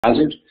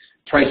hazard,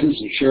 prices,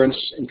 insurance,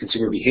 and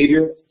consumer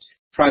behavior,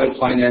 private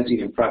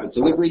financing and private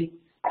delivery,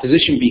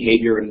 physician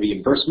behavior and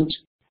reimbursement,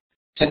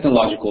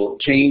 technological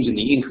change and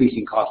the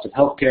increasing cost of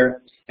healthcare,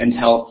 and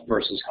health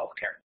versus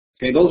healthcare.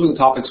 Okay, those are the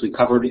topics we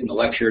covered in the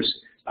lectures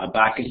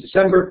back in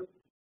December,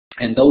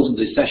 and those are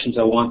the sessions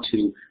I want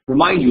to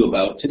remind you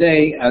about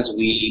today as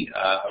we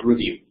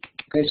review.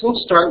 Okay, so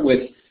let's start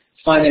with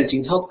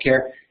financing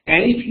healthcare.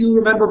 And if you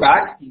remember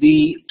back,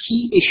 the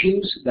key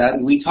issues that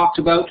we talked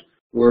about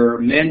were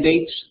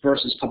mandates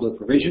versus public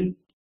provision,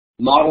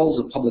 models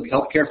of public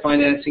healthcare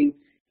financing,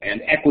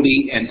 and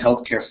equity and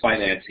healthcare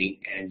financing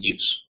and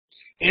use.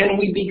 And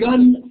we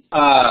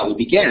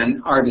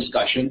began our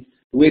discussion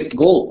with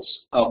goals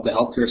of the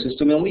healthcare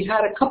system, and we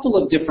had a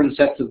couple of different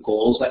sets of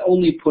goals. I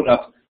only put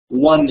up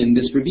one in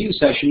this review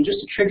session just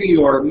to trigger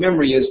your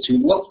memory as to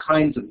what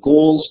kinds of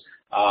goals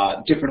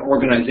different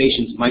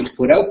organizations might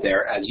put out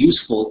there as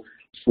useful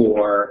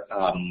for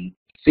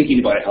thinking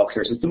about a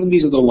healthcare system. And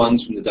these are the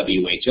ones from the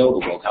WHO,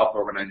 the World Health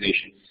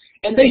Organization.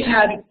 And they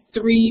had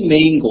three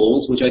main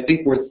goals, which I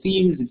think were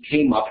themes that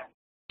came up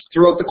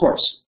throughout the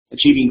course: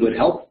 achieving good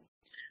health,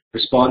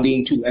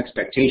 responding to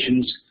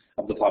expectations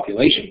of the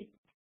population,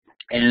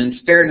 and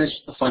fairness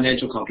of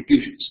financial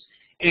contributions.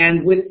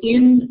 And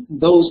within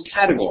those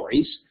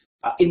categories,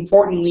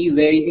 importantly,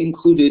 they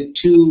included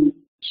two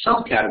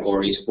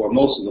subcategories for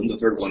most of them. The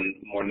third one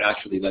more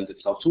naturally lends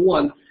itself to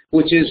one,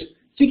 which is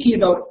thinking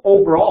about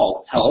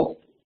overall health,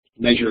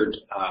 measured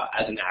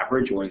as an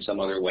average or in some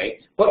other way,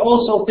 but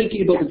also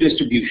thinking about the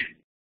distribution,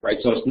 right?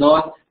 So it's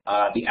not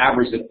the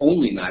average that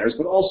only matters,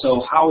 but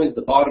also how is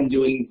the bottom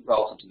doing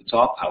relative to the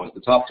top, how is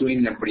the top doing,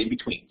 and everybody in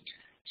between.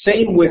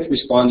 Same with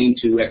responding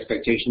to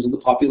expectations of the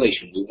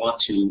population. We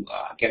want to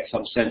get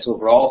some sense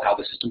overall how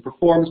the system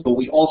performs, but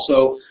we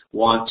also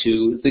want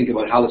to think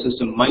about how the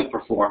system might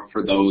perform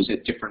for those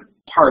at different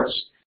parts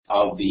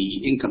of the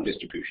income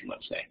distribution,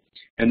 let's say.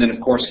 And then, of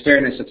course,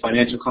 fairness of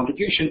financial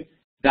contribution,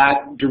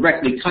 that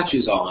directly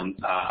touches on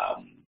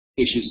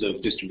issues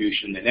of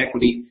distribution and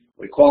equity,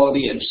 or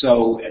equality, and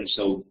so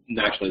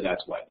naturally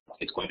that's what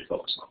it's going to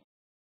focus on.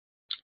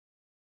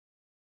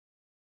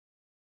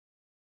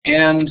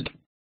 And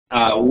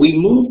we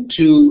moved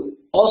to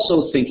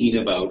also thinking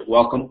about,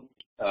 welcome,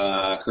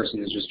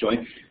 Kirsten has just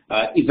joined,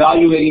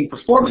 evaluating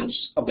performance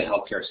of the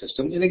healthcare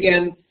system. And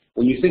again,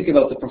 when you think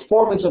about the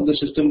performance of the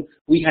system,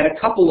 we had a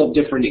couple of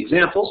different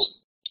examples,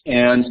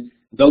 and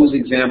those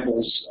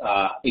examples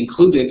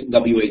included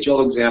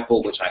WHO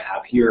example, which I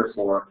have here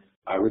for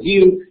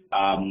review,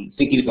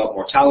 thinking about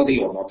mortality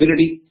or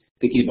morbidity,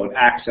 thinking about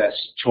access,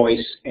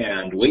 choice,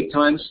 and wait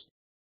times,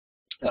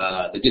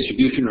 the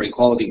distribution or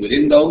equality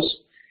within those,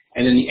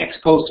 and then the ex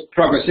post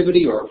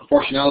progressivity or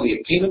proportionality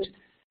of payment,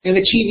 and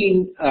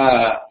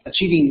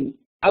achieving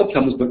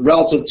outcomes but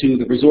relative to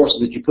the resources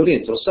that you put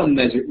in, so some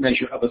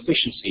measure of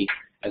efficiency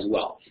as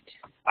well.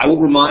 I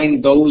will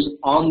remind those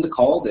on the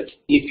call that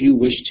if you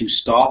wish to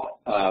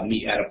stop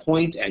me at a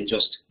point and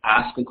just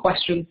ask a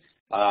question,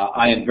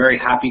 I am very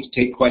happy to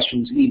take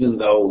questions even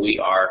though we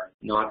are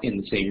not in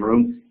the same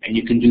room, and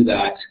you can do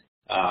that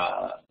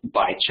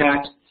by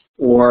chat,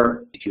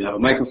 or if you have a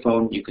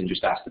microphone, you can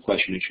just ask the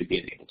question. It should be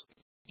enabled.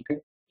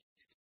 Okay.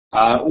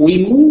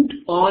 We moved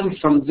on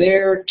from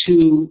there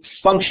to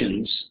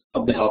functions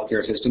of the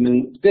healthcare system,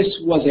 and this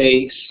was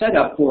a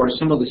setup for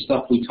some of the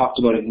stuff we talked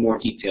about in more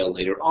detail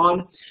later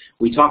on.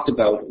 We talked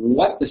about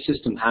what the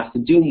system has to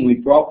do, and we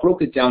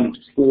broke it down into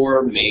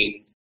four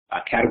main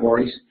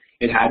categories.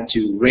 It had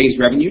to raise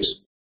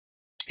revenues,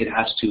 it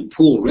has to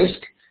pool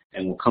risk,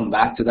 and we'll come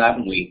back to that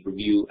when we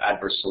review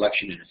adverse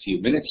selection in a few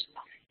minutes.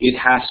 It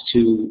has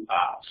to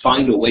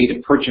find a way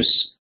to purchase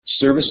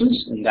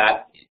services, and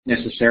that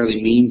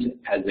necessarily means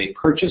as they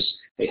purchase,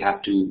 they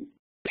have to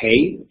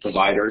pay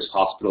providers,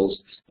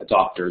 hospitals,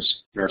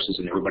 doctors, nurses,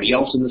 and everybody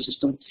else in the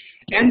system.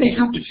 And they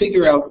have to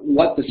figure out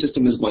what the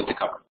system is going to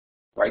cover,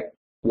 right?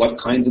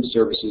 What kinds of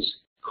services,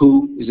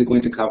 who is it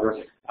going to cover,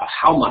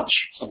 how much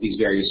of these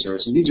various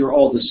services. These are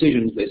all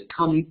decisions that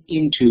come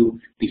into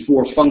the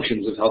four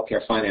functions of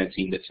healthcare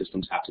financing that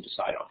systems have to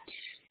decide on.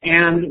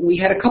 And we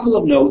had a couple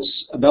of notes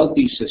about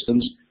these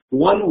systems.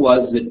 One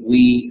was that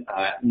we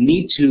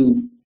need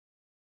to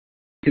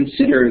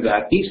consider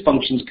that these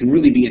functions can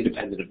really be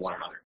independent of one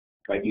another,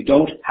 right? You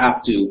don't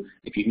have to,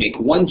 if you make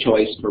one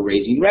choice for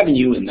raising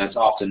revenue, and that's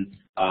often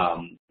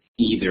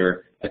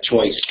either a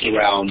choice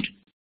around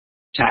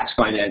tax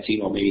financing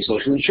or maybe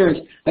social insurance,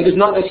 that does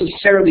not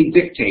necessarily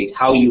dictate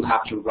how you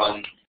have to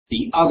run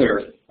the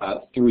other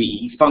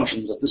three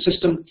functions of the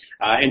system,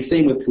 and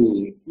same with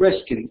pooling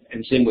risk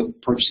and same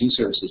with purchasing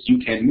services. You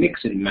can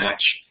mix and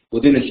match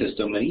within a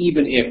system, and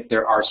even if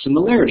there are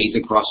similarities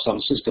across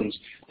some systems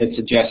that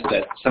suggest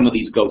that some of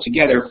these go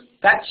together,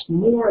 that's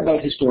more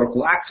about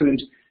historical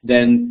accident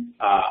than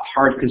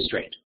hard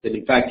constraint, that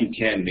in fact you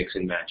can mix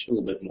and match a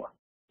little bit more,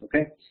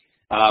 okay?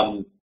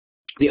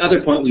 The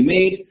other point we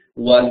made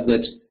was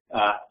that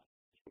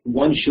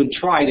one should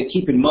try to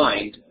keep in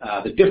mind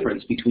the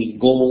difference between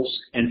goals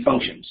and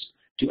functions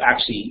to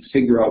actually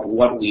figure out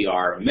what we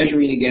are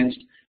measuring against,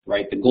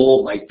 right? The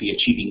goal might be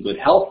achieving good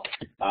health,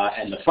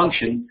 and the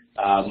function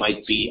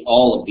might be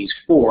all of these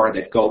four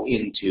that go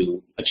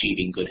into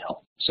achieving good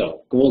health.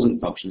 So goals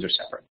and functions are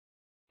separate,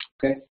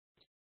 okay?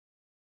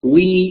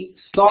 We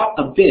thought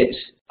a bit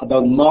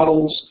about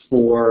models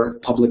for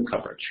public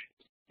coverage,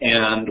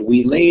 and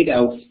we laid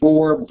out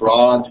 4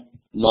 broad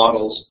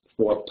models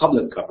for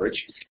public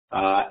coverage,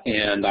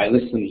 and I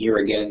list them here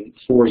again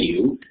for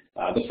you.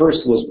 The first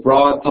was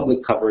broad public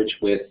coverage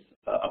with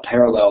a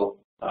parallel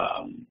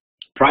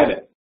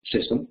private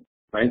system,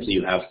 right? So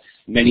you have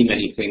many,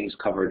 many things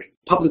covered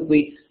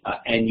publicly,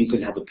 and you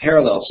can have a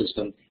parallel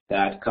system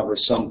that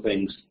covers some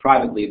things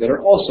privately that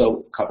are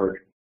also covered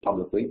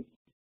publicly.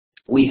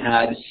 We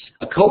had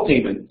a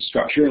co-payment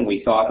structure, and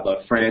we thought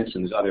about France,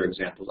 and there's other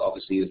examples,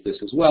 obviously, of this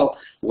as well,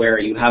 where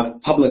you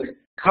have public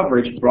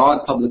coverage,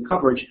 broad public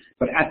coverage,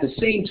 but at the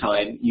same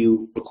time,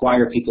 you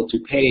require people to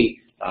pay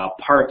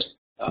part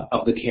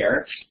of the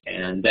care,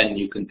 and then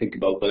you can think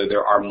about whether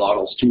there are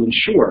models to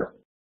ensure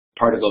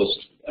part of those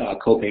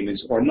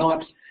co-payments or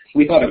not.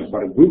 We thought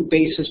about a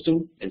group-based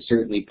system, and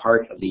certainly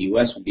part of the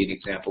US would be an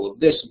example of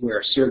this,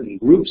 where certain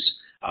groups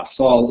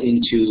fall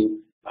into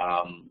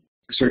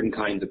certain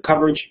kinds of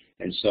coverage.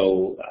 And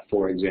so,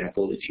 for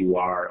example, if you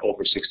are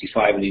over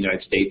 65 in the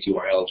United States, you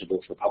are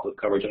eligible for public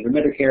coverage under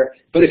Medicare,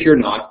 but if you're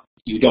not,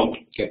 you don't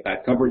get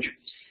that coverage.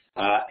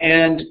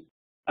 And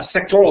a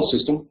sectoral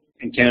system,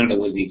 in Canada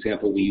was the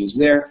example we used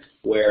there,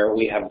 where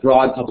we have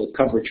broad public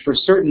coverage for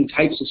certain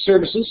types of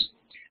services,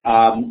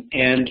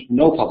 and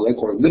no public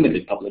or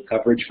limited public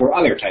coverage for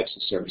other types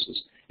of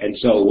services. And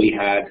so we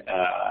had,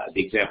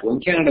 the example in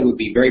Canada would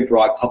be very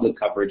broad public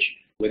coverage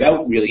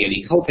without really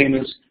any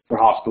co-payments for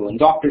hospital and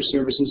doctor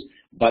services,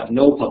 but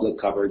no public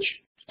coverage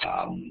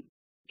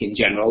in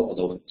general,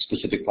 although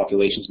specific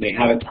populations may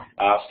have it,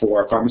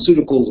 for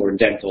pharmaceuticals or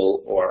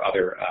dental or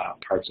other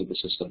parts of the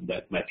system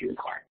that might be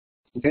required.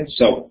 Okay,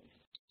 so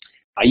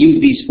I use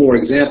these 4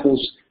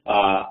 examples,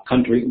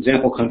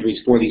 example countries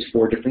for these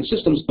 4 different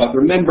systems, but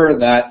remember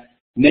that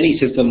many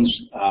systems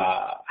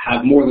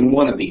have more than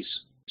one of these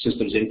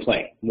systems in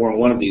play, more than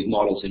one of these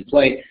models in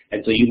play,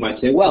 and so you might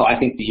say, well, I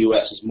think the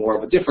US is more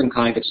of a different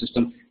kind of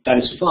system. That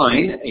is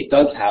fine. It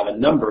does have a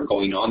number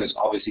going on. There's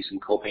obviously some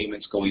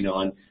co-payments going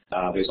on.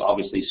 There's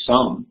obviously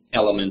some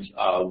elements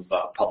of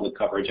public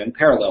coverage and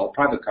parallel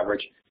private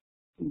coverage,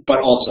 but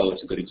also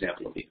it's a good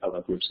example of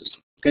a group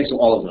system. Okay, so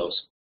all of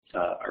those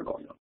are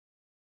going on.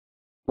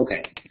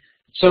 Okay,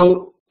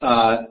 so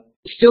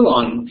still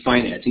on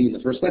financing in the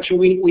first lecture,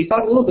 we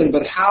thought a little bit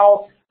about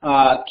how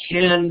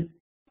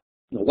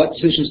what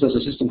decisions does the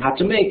system have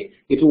to make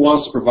if it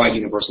wants to provide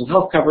universal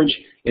health coverage?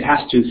 It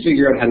has to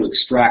figure out how to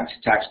extract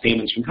tax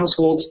payments from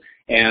households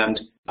and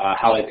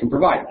how it can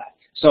provide that.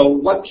 So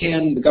what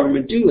can the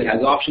government do? It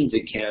has options.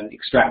 It can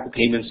extract the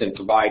payments and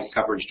provide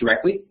coverage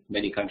directly.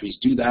 Many countries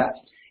do that.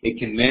 It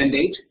can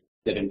mandate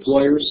that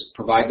employers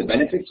provide the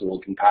benefits, so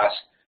it can pass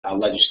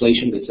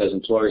legislation that says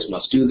employers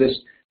must do this,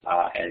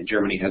 and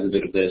Germany has a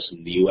bit of this,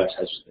 and the US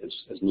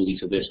has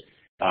movies of this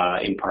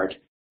in part.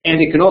 And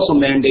it can also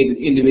mandate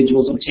that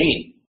individuals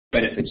obtain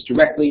benefits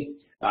directly,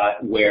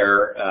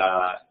 where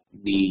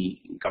the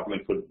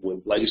government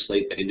would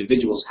legislate that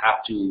individuals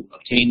have to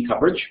obtain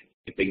coverage.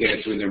 If they get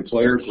it through their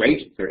employer,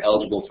 great. If they're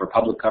eligible for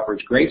public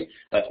coverage, great.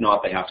 If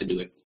not, they have to do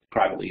it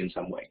privately in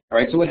some way. All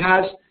right, so it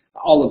has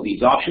all of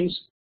these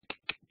options.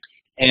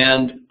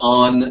 And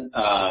on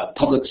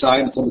public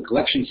side, the public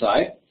collection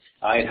side,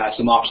 it has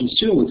some options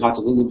too. We talked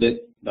a little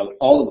bit about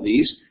all of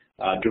these.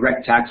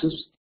 Direct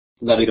taxes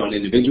levied on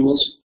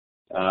individuals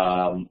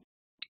and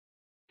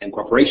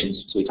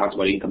corporations. So we talked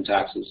about income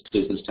taxes,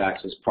 business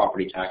taxes,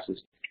 property taxes.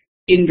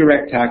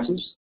 Indirect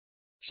taxes,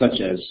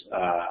 such as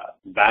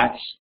VATs,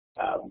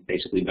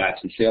 basically VATs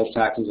and sales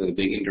taxes are the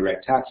big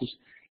indirect taxes.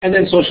 And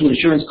then social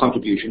insurance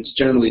contributions,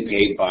 generally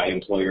paid by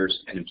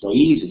employers and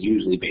employees, and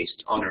usually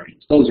based on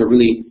earnings. Those are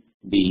really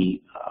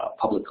the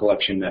public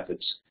collection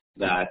methods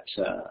that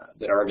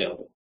are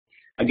available.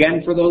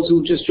 Again, for those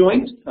who just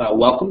joined,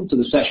 welcome to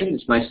the session.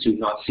 It's nice to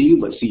not see you,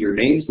 but see your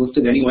names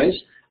listed anyways.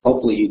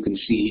 Hopefully you can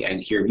see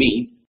and hear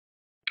me.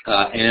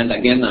 And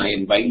again, I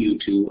invite you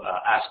to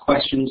ask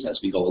questions as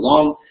we go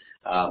along,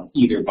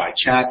 either by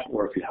chat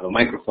or if you have a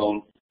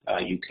microphone,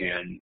 you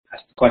can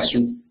ask the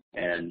question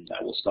and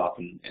I will stop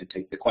and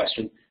take the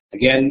question.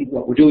 Again,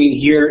 what we're doing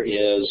here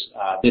is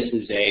this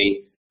is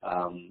a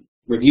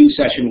review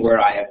session where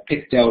I have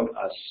picked out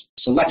a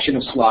selection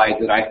of slides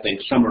that I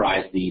think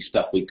summarize the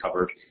stuff we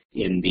covered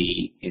in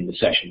the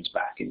sessions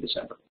back in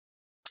December.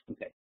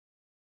 Okay.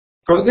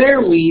 From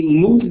there, we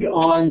moved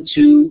on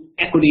to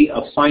equity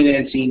of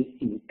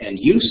financing and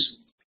use,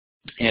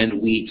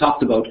 and we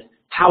talked about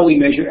how we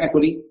measure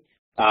equity,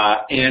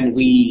 and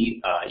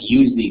we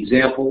used the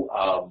example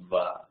of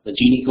the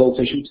Gini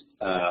coefficient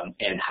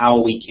and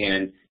how we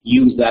can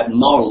use that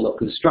model of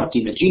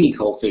constructing a Gini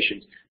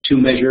coefficient to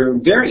measure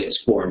various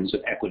forms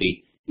of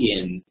equity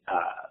in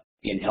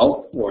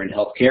health or in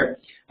healthcare,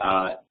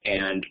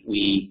 and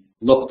we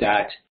looked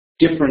at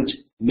different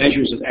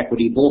measures of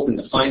equity both in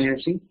the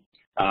financing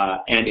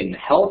and in the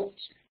health,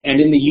 and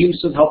in the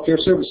use of healthcare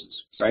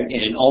services, right?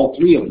 And in all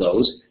three of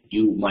those,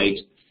 you might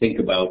think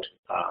about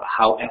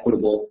how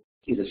equitable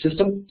is a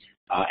system,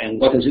 and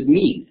what does it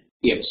mean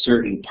if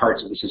certain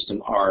parts of the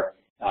system are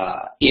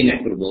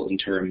inequitable in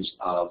terms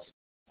of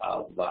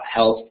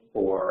health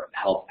or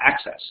health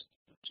access.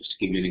 Just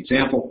to give you an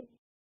example,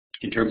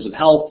 in terms of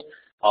health,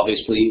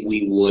 obviously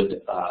we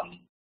would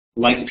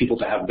like people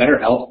to have better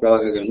health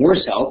rather than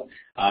worse health,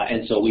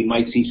 and so we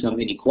might see some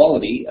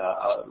inequality.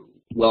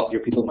 Wealthier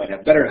people might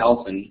have better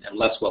health and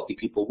less wealthy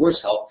people worse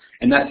health,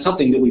 and that's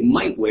something that we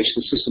might wish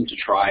the system to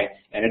try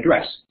and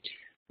address.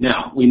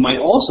 Now, we might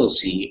also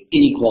see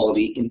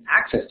inequality in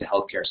access to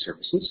healthcare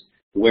services,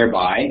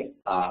 whereby,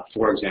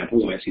 for example,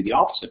 we might see the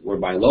opposite,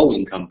 whereby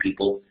low-income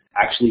people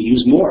actually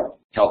use more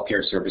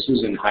healthcare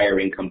services and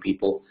higher-income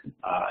people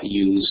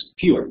use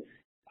fewer.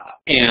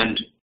 And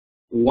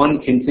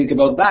one can think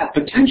about that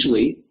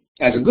potentially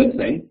as a good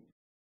thing.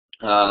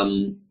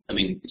 I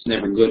mean, it's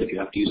never good if you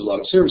have to use a lot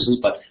of services,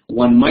 but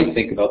one might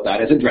think about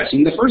that as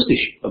addressing the first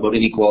issue about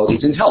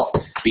inequalities in health,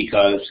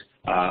 because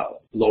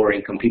lower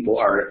income people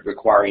are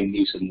requiring the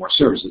use of more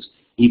services.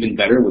 Even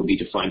better would be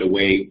to find a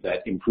way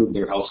that improve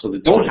their health so they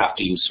don't have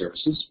to use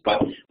services.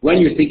 But when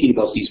you're thinking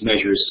about these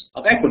measures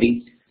of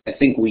equity, I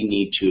think we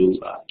need to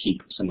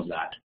keep some of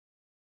that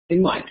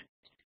in mind.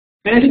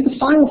 And I think the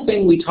final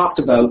thing we talked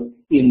about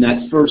in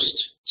that first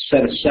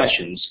set of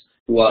sessions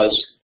was,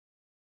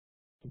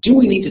 do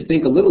we need to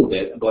think a little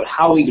bit about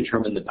how we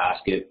determine the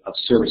basket of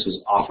services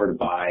offered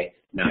by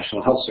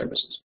National Health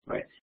Services,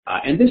 right?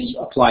 And this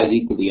applies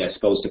equally, I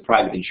suppose, to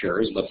private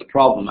insurers, but the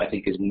problem, I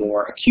think, is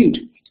more acute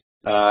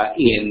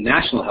in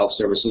National Health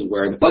Services,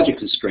 where the budget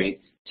constraint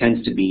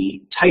tends to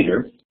be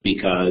tighter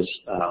because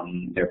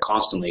they're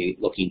constantly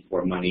looking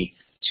for money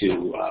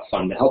to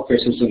fund the healthcare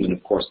system, and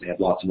of course they have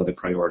lots of other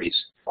priorities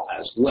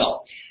as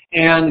well.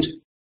 And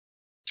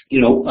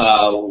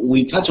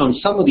we touch on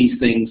some of these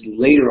things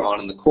later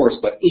on in the course,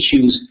 but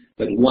issues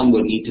that one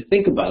would need to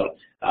think about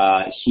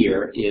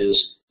here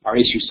are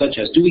issues such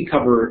as, do we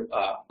cover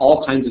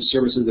all kinds of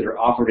services that are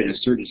offered in a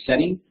certain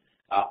setting,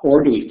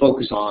 or do we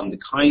focus on the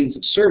kinds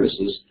of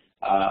services,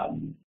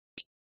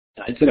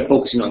 instead of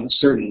focusing on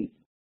certain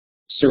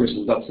services,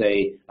 let's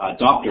say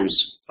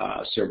doctors'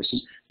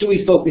 services, do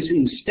we focus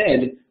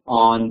instead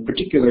on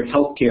particular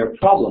healthcare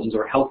problems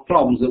or health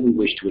problems that we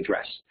wish to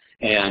address?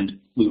 And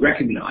we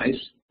recognize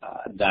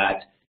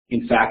that,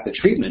 in fact, the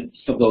treatment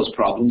of those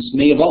problems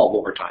may evolve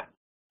over time,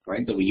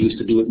 right? That we used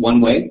to do it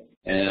one way,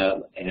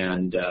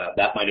 and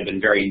that might have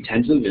been very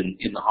intensive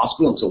in the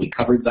hospital, and so we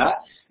covered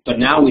that. But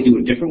now we do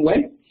it a different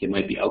way. It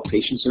might be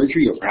outpatient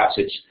surgery, or perhaps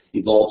it's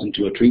evolved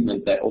into a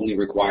treatment that only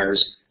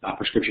requires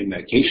prescription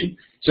medication.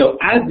 So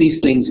as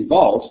these things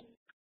evolve,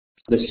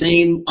 the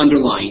same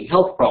underlying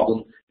health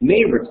problem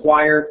may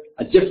require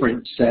a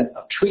different set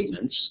of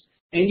treatments,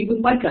 and you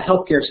would like a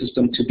healthcare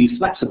system to be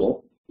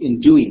flexible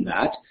in doing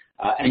that,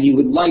 and you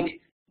would like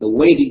the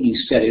way that you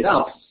set it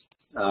up,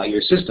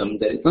 your system,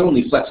 that it's not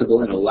only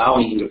flexible in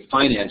allowing you to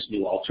finance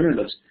new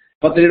alternatives,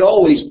 but that it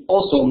always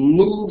also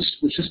moves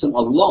the system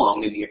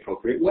along in the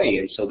appropriate way,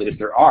 and so that if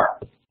there are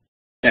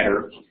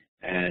better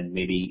and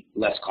maybe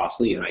less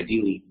costly, and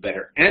ideally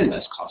better and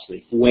less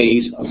costly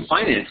ways of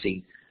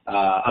financing,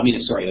 of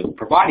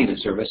providing a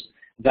service,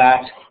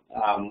 that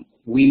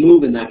we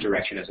move in that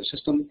direction as a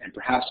system and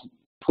perhaps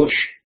push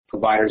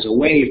providers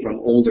away from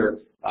older,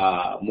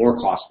 more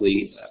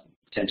costly,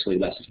 potentially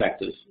less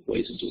effective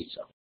ways of doing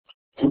so.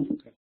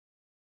 Okay.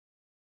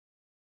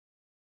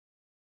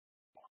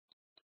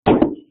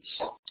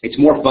 It's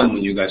more fun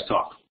when you guys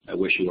talk. I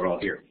wish you were all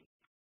here.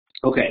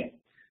 Okay,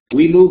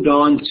 we moved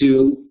on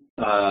to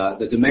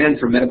the demand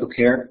for medical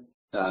care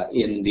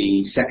in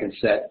the second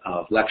set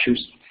of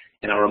lectures.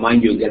 And I'll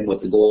remind you again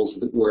what the goals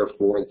were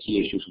for the key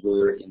issues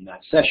were in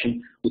that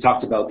session. We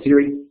talked about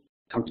theory,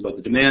 talked about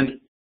the demand,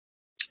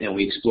 and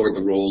we explored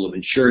the role of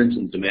insurance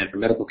and demand for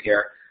medical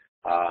care.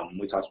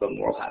 We talked about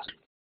moral hazard.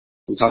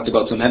 We talked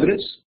about some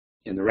evidence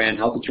in the RAND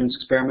health insurance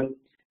experiment,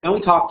 and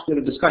we had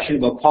a discussion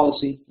about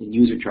policy and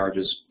user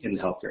charges in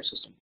the healthcare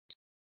system.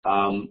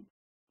 I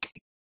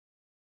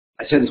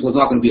said this was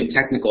not going to be a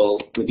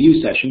technical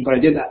review session, but I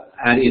did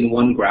add in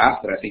one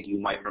graph that I think you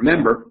might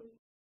remember,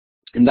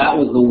 and that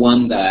was the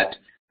one that,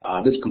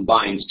 this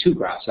combines two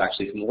graphs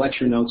actually from the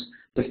lecture notes.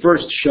 The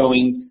first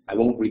showing, I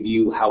won't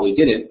review how we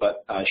did it,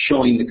 but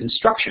showing the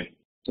construction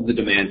of the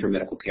demand for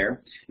medical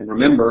care. And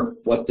remember,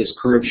 what this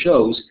curve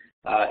shows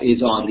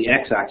is on the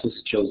x-axis,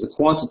 it shows the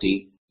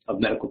quantity of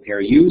medical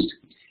care used,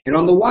 and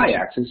on the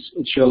y-axis,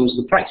 it shows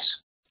the price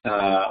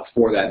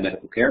for that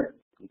medical care.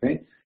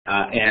 Okay,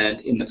 and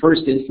in the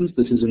first instance,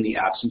 this is in the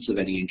absence of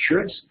any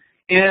insurance.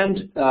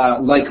 And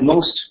like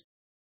most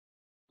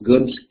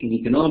goods in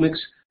economics,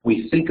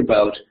 we think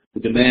about the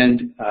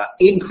demand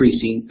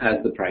increasing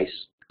as the price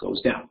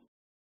goes down.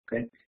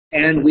 Okay,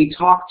 and we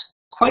talked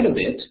quite a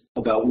bit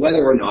about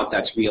whether or not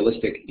that's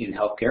realistic in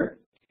healthcare,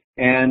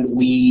 and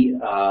we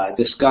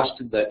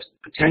discussed that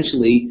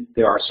potentially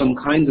there are some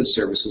kinds of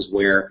services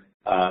where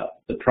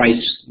the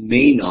price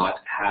may not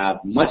have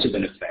much of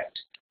an effect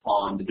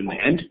on the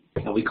demand,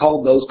 and we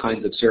call those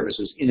kinds of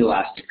services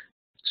inelastic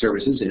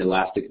services.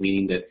 Inelastic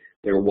meaning that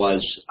there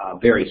was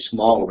very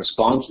small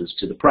responses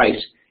to the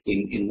price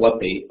in what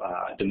they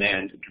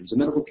demand in terms of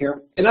medical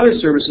care. And other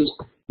services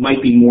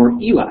might be more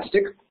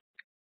elastic,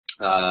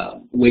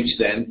 which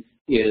then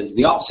is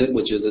the opposite,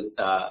 which is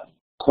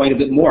quite a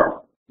bit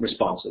more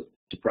responsive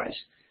to price.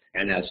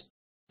 And as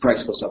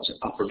price goes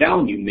up or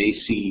down, you may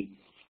see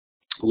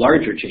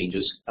larger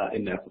changes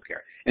in medical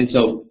care. And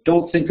so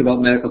don't think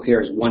about medical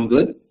care as one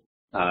good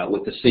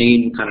with the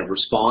same kind of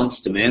response,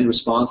 demand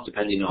response,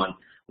 depending on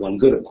one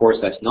good. Of course,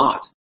 that's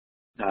not.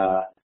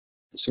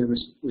 The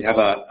service, we have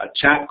a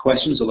chat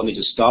question, so let me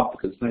just stop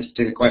because it's nice to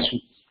take a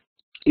question.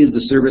 Is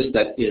the service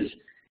that is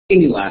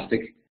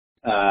inelastic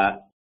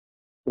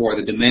or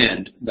the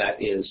demand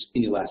that is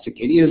inelastic?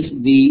 It is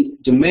the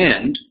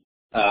demand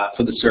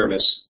for the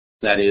service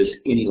that is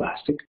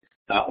inelastic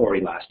or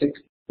elastic,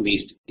 at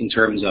least in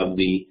terms of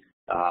the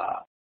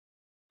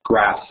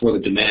graph for the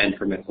demand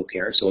for medical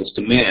care. So it's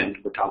demand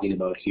we're talking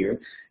about here,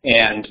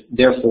 and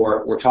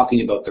therefore we're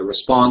talking about the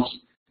response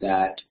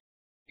that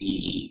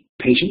the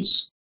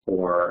patients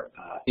or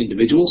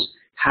individuals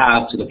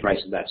have to the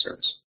price of that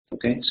service.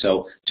 Okay,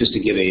 so just to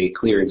give a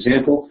clear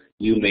example,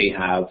 you may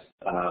have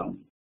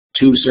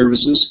two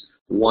services,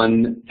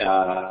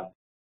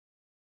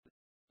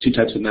 two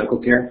types of medical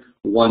care.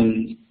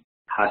 One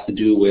has to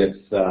do with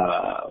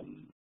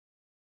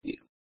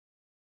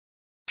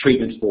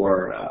treatment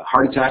for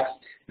heart attacks,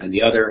 and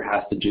the other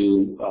has to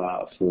do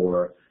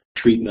for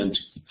treatment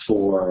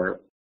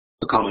for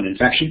a common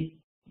infection.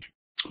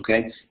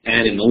 Okay,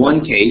 and in the one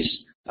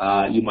case,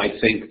 you might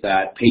think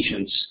that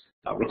patients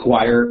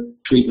require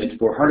treatment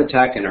for heart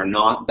attack and are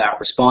not that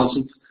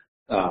responsive.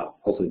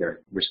 Hopefully they're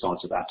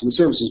responsive after the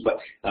services, but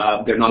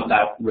they're not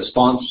that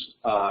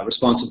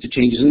responsive to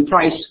changes in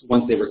price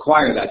once they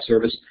require that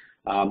service.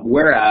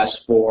 Whereas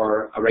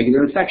for a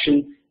regular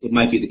infection, it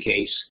might be the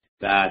case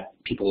that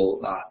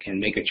people can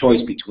make a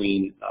choice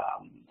between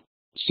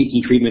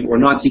seeking treatment or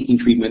not seeking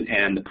treatment,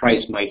 and the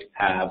price might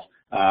have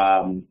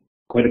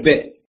quite a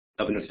bit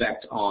of an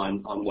effect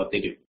on what they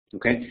do.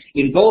 Okay?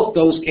 In both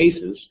those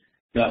cases,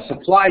 the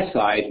supply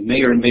side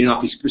may or may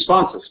not be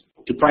responsive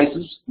to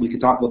prices. We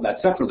could talk about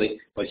that separately,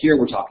 but here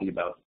we're talking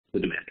about the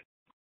demand.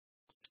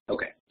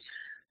 Okay,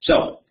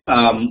 so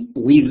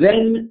we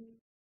then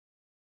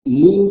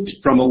moved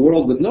from a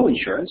world with no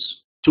insurance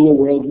to a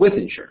world with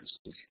insurance.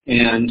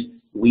 And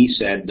we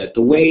said that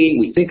the way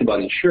we think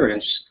about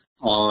insurance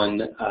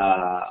on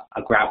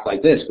a graph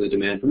like this with the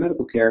demand for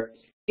medical care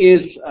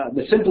is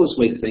the simplest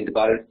way to think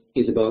about it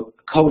is about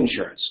a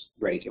co-insurance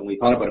rate. And we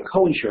thought about a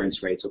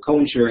co-insurance rate. So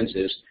co-insurance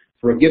is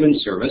for a given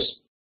service,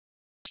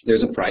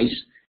 there's a price,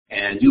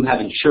 and you have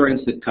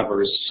insurance that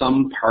covers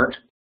some part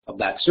of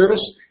that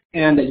service,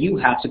 and that you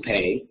have to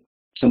pay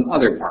some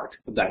other part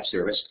of that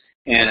service.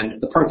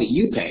 And the part that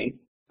you pay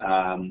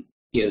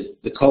is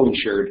the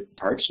co-insured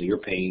part, so you're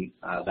paying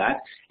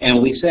that.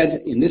 And we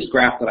said in this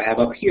graph that I have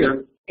up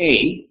here,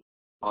 A,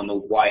 on the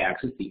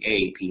y-axis, the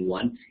A,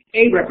 P1,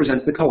 A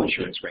represents the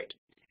co-insurance rate.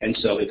 And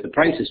so if the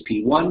price is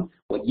P1,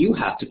 what you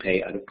have to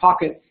pay out of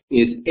pocket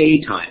is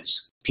A times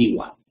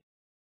P1.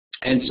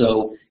 And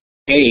so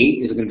A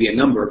is going to be a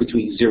number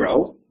between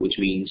 0, which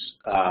means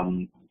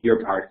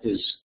your part is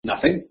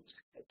nothing,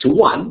 to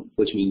 1,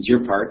 which means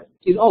your part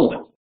is all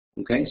of it.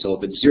 Okay, so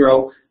if it's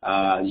 0,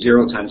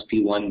 0 times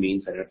P1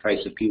 means that at a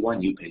price of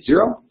P1 you pay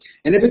 0.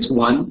 And if it's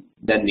 1,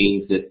 that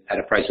means that at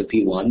a price of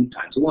P1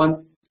 times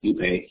 1, you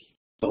pay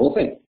the whole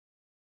thing.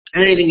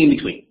 And anything in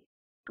between.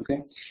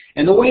 Okay?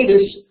 And the way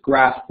this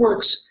graph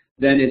works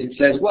then is it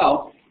says,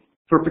 well,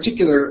 for a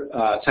particular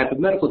type of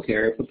medical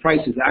care, if the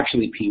price is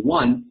actually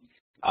P1,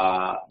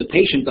 the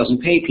patient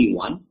doesn't pay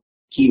P1.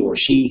 He or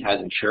she has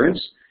insurance,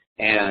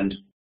 and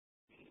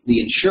the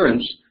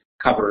insurance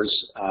covers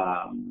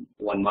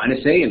 1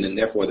 minus A, and then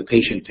therefore the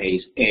patient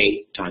pays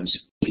A times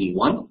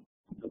P1.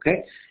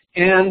 Okay?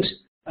 And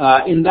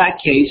in that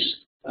case,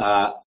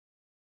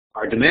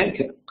 our demand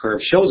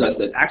curve shows us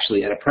that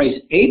actually at a price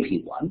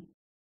AP1,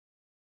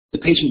 the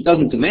patient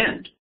doesn't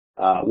demand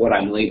what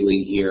I'm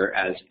labeling here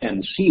as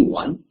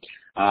MC1,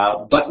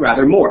 but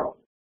rather more,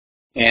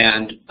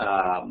 and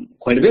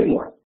quite a bit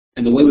more.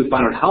 And the way we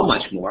find out how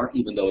much more,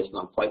 even though it's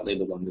not quite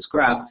labeled on this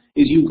graph,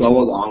 is you go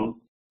along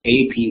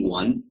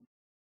AP1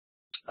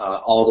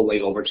 all the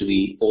way over to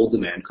the old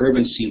demand curve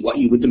and see what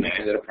you would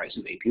demand at a price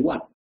of AP1.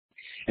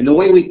 And the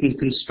way we can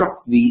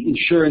construct the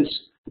insurance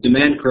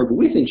demand curve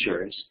with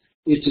insurance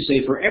is to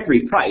say for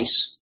every price,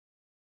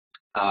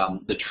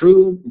 the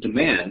true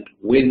demand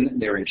when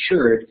they're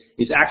insured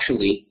is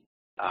actually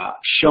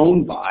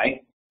shown by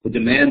the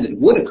demand that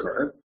would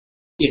occur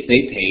if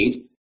they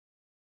paid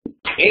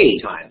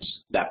A times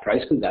that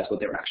price, because that's what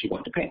they're actually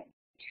going to pay.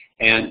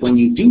 And when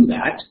you do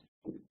that,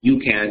 you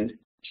can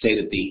say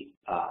that the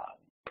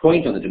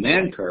point on the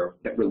demand curve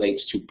that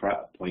relates to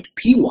point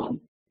P1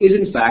 is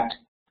in fact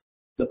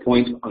the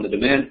point on the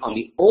demand on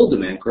the old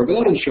demand curve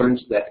without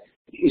insurance that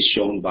is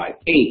shown by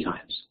A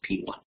times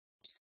P1.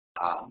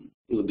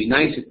 It would be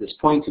nice at this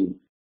point to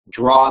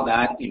draw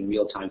that in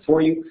real time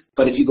for you,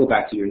 but if you go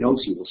back to your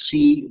notes, you will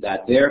see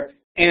that there.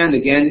 And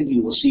again,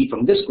 you will see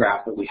from this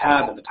graph that we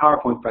have in the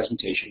PowerPoint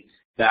presentation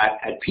that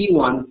at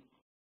P1,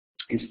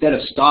 instead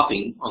of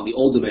stopping on the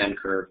old demand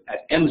curve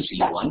at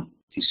MC1,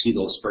 if you see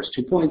those first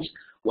 2 points,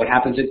 what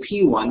happens at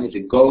P1 is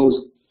it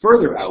goes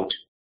further out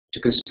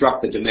to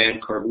construct the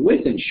demand curve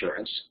with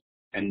insurance,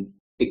 and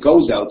it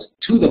goes out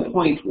to the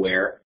point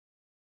where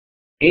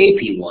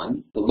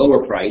AP1, the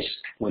lower price,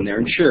 when they're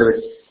insured,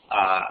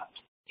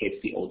 hits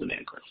the old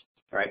demand curve,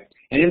 right?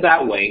 And in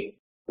that way,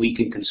 we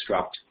can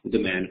construct the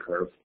demand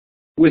curve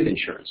with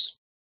insurance.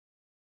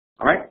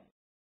 All right?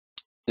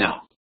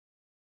 Now,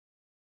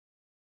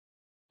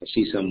 let's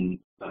see some,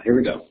 here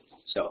we go.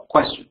 So,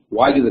 question,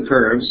 why do the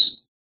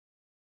curves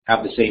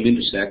have the same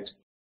intersect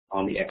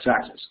on the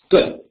x-axis?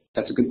 Good,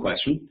 that's a good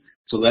question.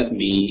 So let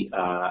me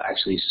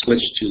actually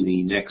switch to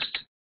the next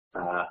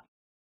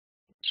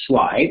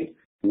slide,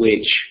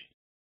 which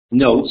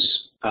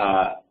notes,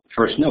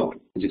 first note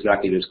is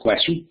exactly this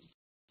question.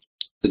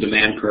 The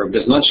demand curve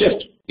does not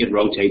shift. It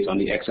rotates on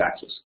the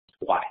x-axis.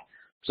 Why?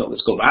 So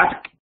let's go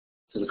back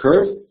to the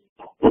curve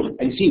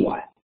and see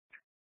why.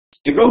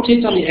 It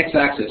rotates on the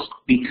x-axis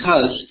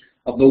because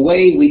of the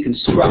way we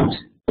construct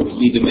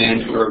the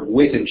demand curve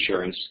with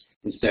insurance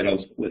instead of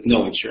with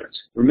no insurance.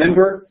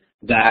 Remember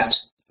that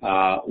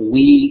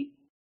we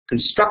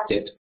construct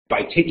it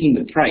by taking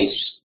the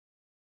price,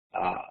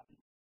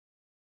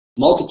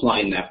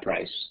 multiplying that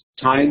price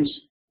times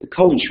the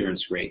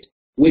co-insurance rate,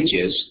 which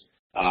is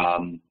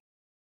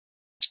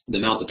the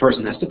amount the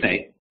person has to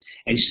pay,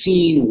 and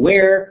seeing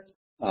where,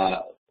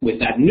 with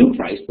that new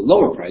price, the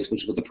lower price,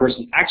 which is what the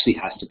person actually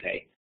has to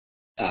pay,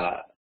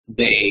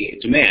 they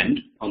demand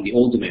on the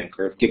old demand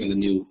curve given the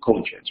new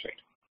co-insurance rate.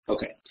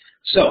 Okay,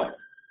 so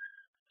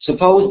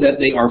suppose that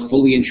they are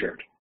fully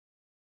insured,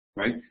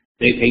 right?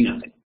 They pay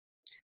nothing.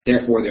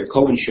 Therefore, their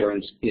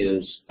co-insurance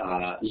is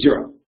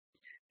 0.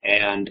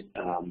 And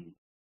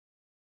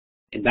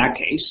in that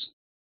case,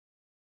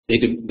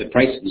 the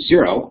price of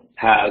 0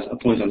 has a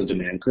point on the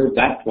demand curve.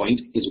 That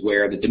point is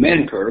where the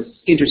demand curve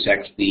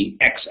intersects the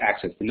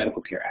x-axis, the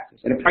medical care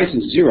axis. At a price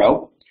of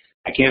 0,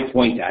 I can't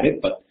point at it,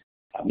 but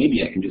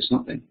maybe I can do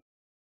something.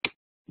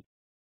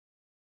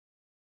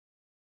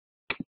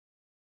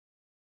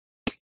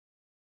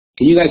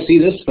 Can you guys see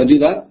this if I do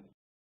that?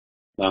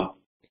 Well,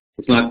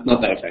 it's not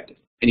that effective.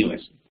 Anyways,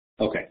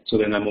 okay, so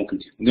then I won't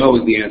continue. No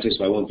is the answer,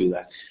 so I won't do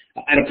that.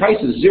 At a price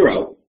of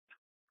 0,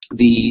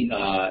 the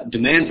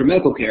demand for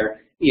medical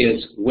care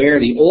is where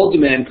the old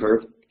demand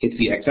curve hits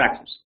the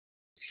x-axis.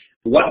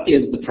 What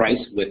is the price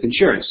with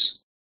insurance?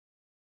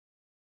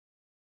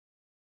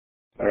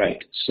 All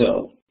right,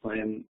 so I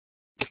am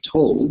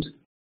told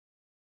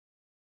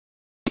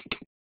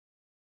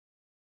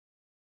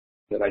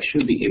that I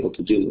should be able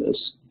to do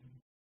this.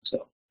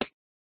 So,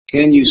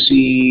 can you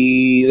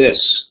see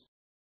this?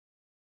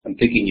 I'm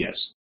thinking yes.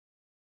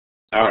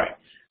 All right,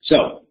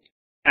 so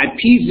at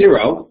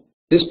P0,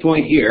 this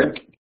point here,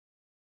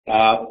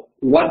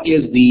 what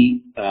is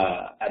the,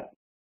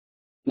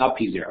 not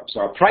P0,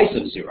 so our price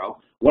of 0,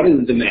 what is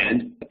the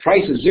demand? The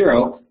price of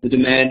 0, the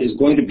demand is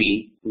going to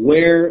be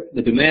where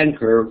the demand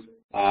curve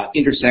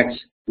intersects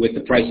with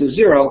the price of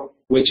 0,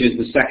 which is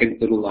the second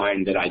little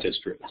line that I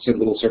just drew, the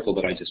little circle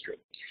that I just drew.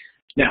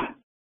 Now,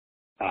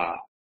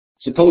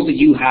 suppose that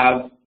you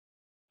have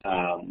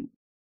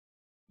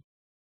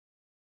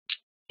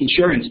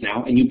insurance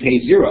now and you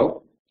pay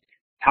 0.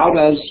 How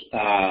does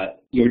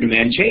your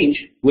demand change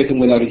with and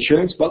without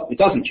insurance? Well, it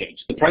doesn't change.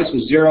 The price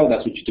was 0,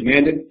 that's what you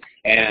demanded,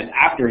 and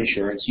after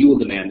insurance, you will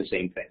demand the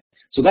same thing.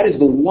 So that is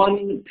the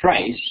one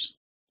price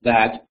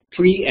that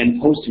pre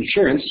and post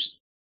insurance,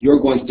 you're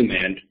going to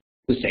demand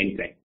the same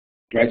thing,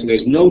 right? So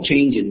there's no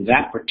change in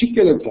that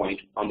particular point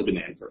on the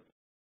demand curve.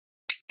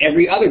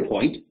 Every other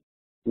point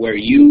where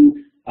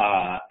you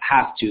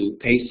have to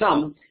pay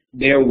some,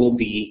 there will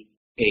be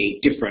a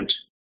different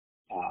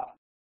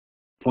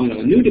point on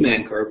the new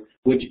demand curve,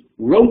 which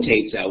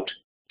rotates out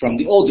from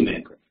the old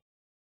demand curve,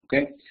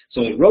 okay?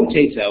 So it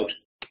rotates out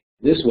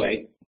this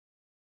way,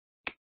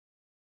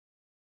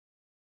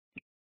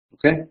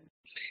 okay,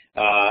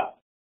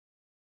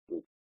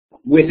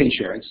 with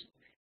insurance,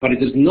 but it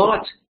does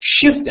not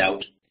shift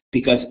out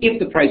because if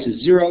the price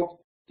is 0,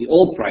 the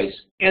old price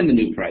and the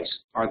new price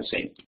are the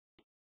same,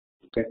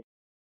 okay?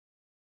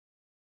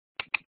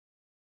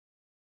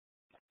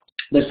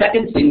 The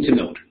second thing to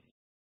note,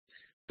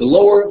 the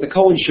lower the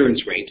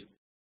co-insurance rate,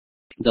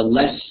 the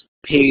less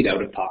paid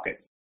out of pocket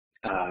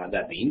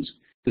that means,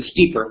 the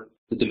steeper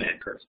the demand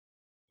curve,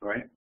 all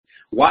right?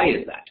 Why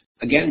is that?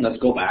 Again, let's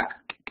go back,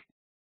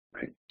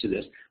 right, to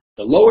this.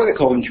 The lower the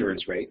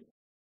co-insurance rate,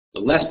 the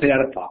less paid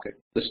out of pocket,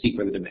 the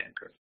steeper the demand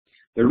curve.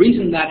 The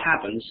reason that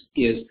happens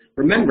is,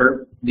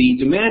 remember, the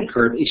demand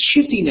curve is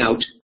shifting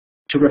out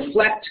to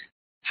reflect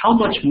how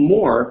much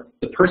more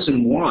the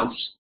person wants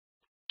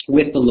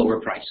with the lower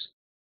price.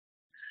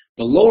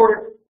 The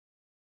lower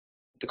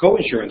the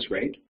co-insurance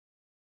rate,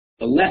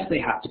 the less they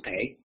have to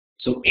pay,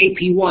 so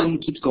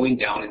AP1 keeps going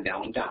down and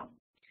down and down.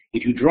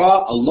 If you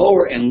draw a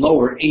lower and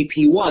lower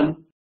AP1,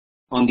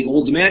 on the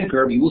old demand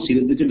curve, you will see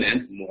that the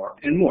demand more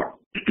and more.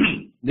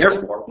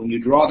 Therefore, when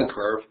you draw the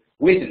curve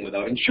with and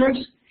without insurance,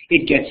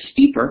 it gets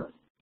steeper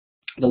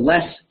the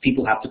less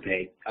people have to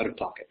pay out of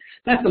pocket.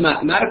 That's the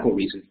mathematical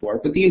reason for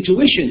it, but the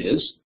intuition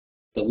is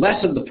the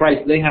less of the price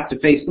they have to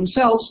face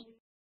themselves,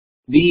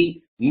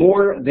 the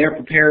more they're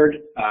prepared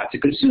to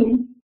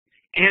consume,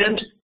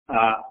 and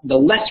the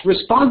less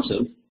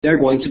responsive they're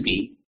going to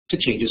be to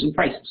changes in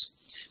prices.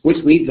 Which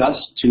leads us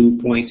to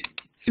point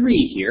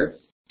 3 here.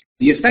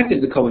 The effect of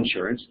the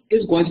coinsurance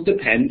is going to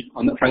depend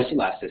on the price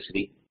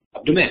elasticity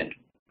of demand.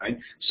 Right?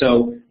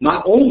 So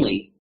not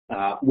only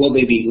will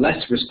they be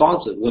less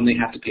responsive when they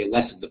have to pay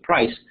less of the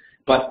price,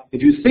 but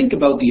if you think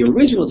about the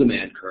original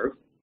demand curve,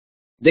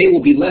 they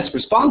will be less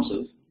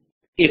responsive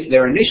if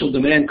their initial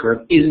demand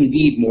curve is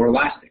indeed more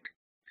elastic.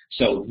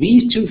 So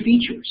these two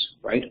features,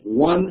 right?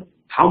 One,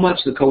 how much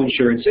the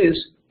coinsurance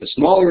is, the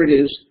smaller it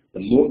is, the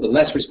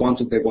less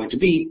responsive they're going to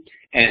be,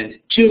 and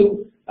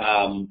 2,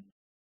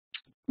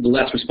 the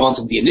less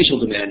responsive the initial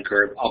demand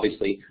curve,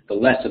 obviously, the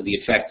less of the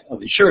effect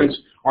of insurance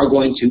are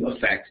going to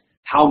affect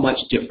how much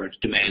different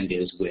demand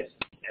is with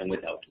and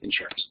without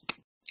insurance.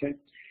 Okay?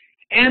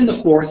 And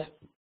the 4th,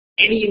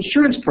 any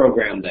insurance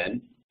program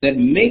then that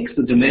makes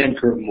the demand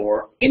curve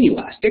more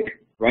inelastic,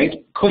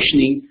 right,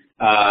 cushioning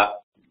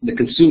the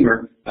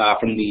consumer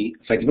from the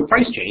effect of a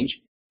price change,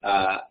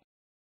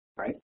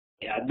 right?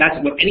 That's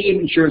what any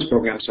insurance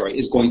program,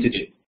 is going to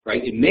do,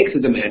 right? It makes the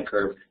demand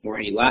curve more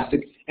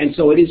inelastic, and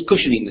so it is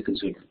cushioning the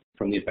consumer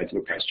from the effect of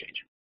a price change.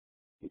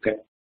 Okay.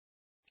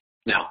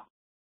 Now,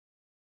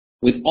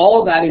 with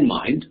all that in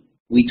mind,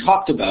 we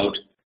talked about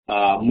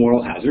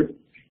moral hazard,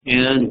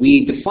 and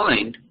we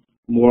defined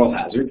moral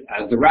hazard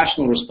as the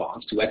rational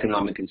response to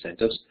economic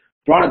incentives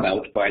brought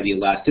about by the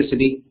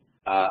elasticity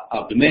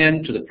of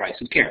demand to the price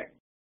of care,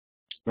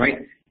 right?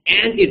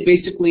 And it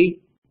basically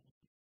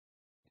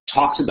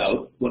talks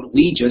about what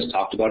we just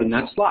talked about in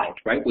that slide,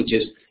 right? Which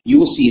is you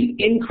will see an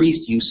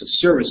increased use of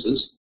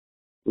services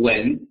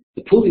when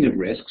the pooling of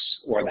risks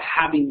or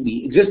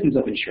the existence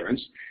of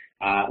insurance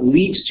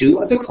leads to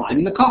a decline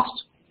in the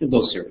cost of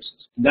those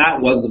services. That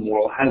was the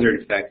moral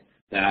hazard effect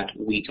that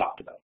we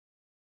talked about.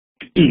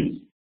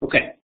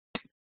 Okay.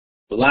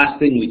 The last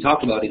thing we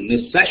talked about in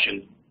this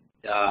session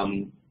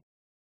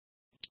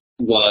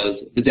was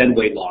the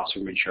deadweight loss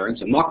from insurance.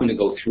 I'm not going to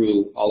go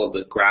through all of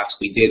the graphs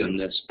we did on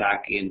this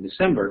back in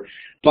December,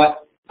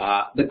 but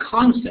the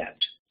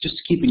concept, just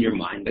to keep in your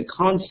mind, the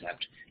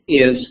concept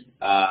is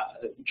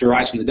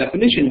derives from the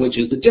definition, which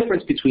is the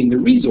difference between the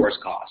resource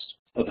cost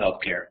of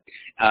healthcare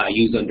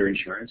used under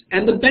insurance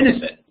and the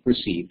benefit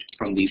received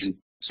from these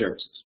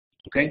services.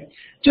 Okay?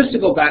 Just to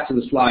go back to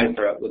the slide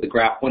with the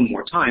graph one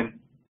more time,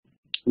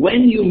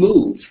 when you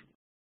move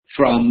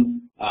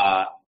from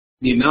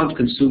the amount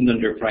consumed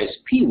under price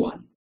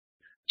P1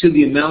 to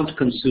the amount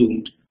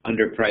consumed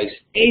under price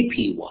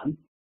AP1,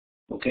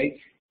 okay,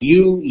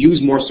 you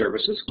use more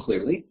services,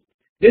 clearly.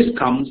 This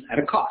comes at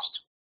a cost.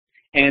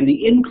 And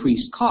the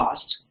increased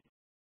cost,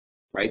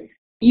 right,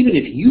 even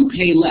if you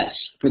pay less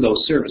for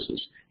those services,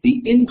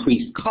 the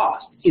increased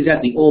cost is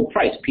at the old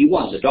price,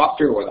 P1. The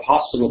doctor or the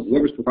hospital,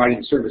 whoever's providing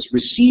the service,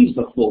 receives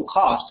the full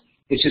cost.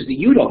 It's just that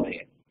you don't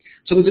pay it.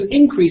 So there's an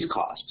increased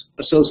cost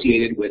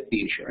associated with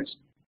the insurance.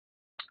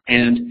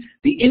 And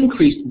the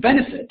increased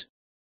benefit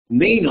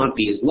may not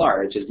be as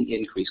large as the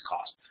increased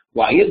cost.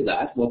 Why is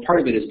that? Well,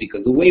 part of it is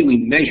because the way we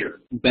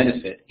measure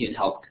benefit in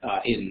health,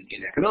 in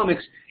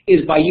economics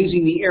is by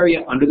using the area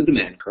under the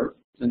demand curve.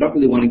 I don't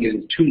really want to get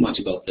into too much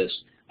about this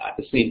at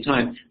the same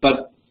time,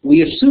 but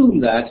we assume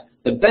that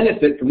the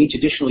benefit from each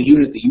additional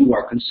unit that you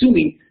are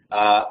consuming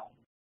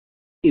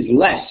is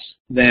less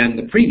than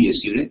the previous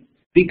unit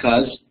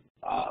because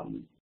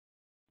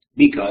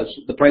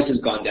the price has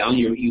gone down.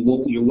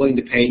 You're willing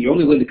to pay. You're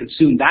only willing to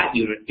consume that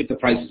unit if the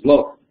price is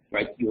lower,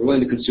 right? You're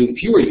willing to consume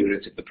fewer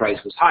units if the price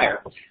was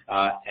higher,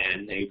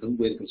 and you're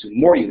willing to consume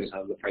more units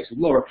if the price is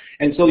lower.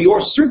 And so your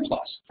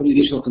surplus from the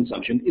additional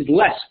consumption is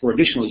less for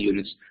additional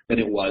units than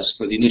it was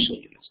for the initial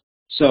units.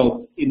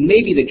 So it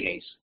may be the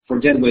case for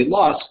deadweight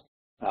loss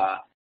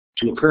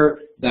to occur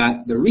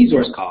that the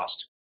resource cost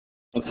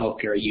of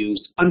healthcare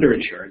used under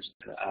insurance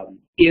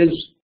is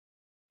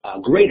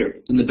greater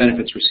than the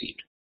benefits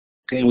received.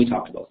 Okay, and we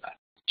talked about that.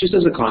 Just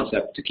as a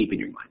concept to keep in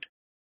your mind.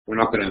 We're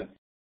not going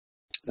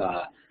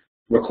to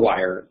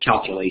require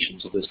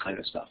calculations of this kind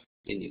of stuff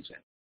in the exam.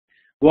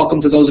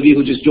 Welcome to those of you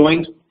who just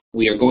joined.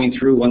 We are going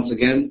through, once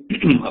again,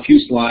 a few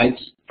slides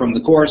from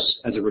the course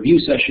as a review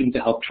session to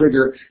help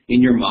trigger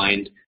in your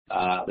mind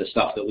the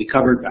stuff that we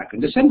covered back in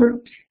December.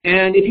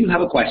 And if you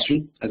have a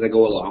question as I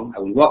go along,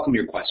 I would welcome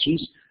your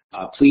questions.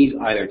 Please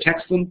either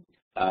text them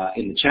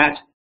in the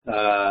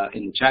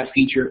chat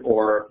feature,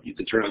 or you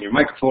can turn on your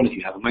microphone if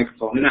you have a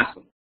microphone and ask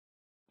them.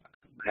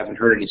 I haven't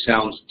heard any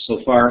sounds so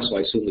far, so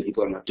I assume that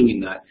people are not doing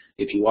that.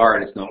 If you are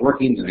and it's not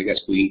working, then I guess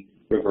we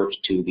revert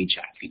to the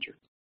chat feature.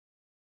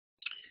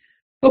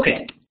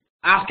 Okay,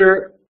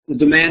 after the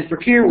demand for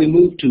care, we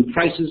move to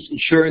prices,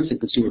 insurance, and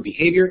consumer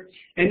behavior.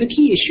 And the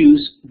key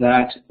issues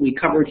that we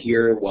covered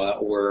here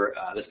were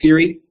the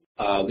theory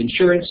of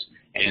insurance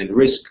and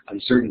risk,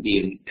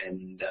 uncertainty,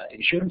 and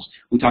insurance.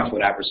 We talked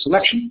about adverse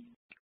selection.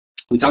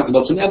 We talked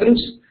about some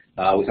evidence.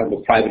 We talked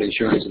about private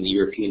insurance in the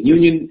European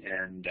Union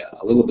and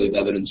a little bit of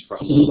evidence from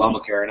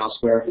Obamacare and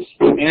elsewhere.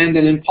 And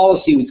then in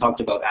policy, we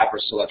talked about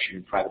adverse selection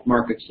in private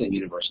markets and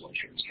universal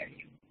insurance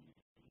coverage.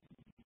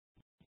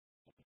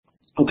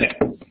 Okay,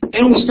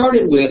 and we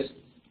started with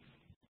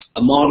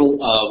a model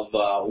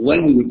of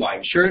when we would buy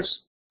insurance.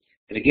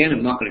 And again,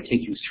 I'm not going to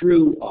take you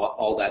through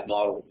all that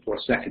model for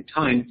a second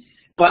time,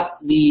 but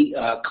the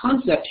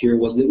concept here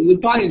was that we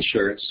would buy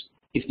insurance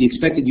if the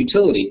expected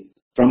utility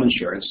from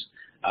insurance,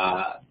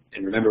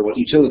 and remember what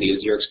utility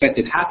is, your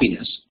expected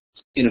happiness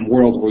in a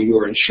world where you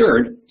are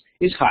insured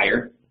is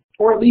higher,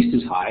 or at least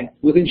as high,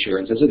 with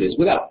insurance as it is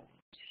without.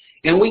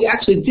 And we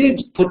actually did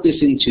put this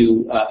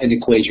into an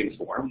equation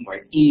form,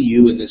 where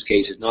EU in this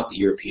case is not the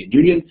European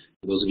Union,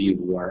 for those of you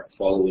who are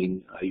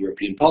following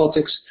European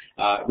politics.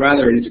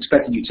 Rather, it is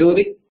expected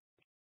utility.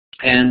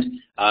 And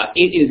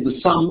it is the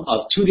sum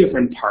of two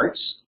different parts.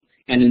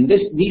 And in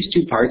these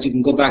two parts, you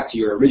can go back to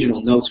your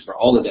original notes for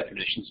all the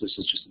definitions. This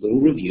is just a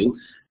little review.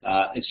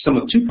 It's a sum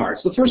of two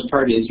parts. The first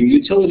part is your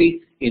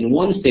utility in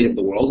one state of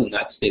the world, and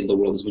that state of the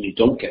world is when you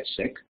don't get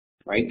sick.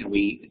 Right, and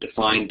we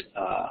defined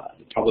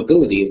the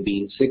probability of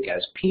being sick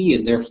as P,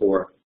 and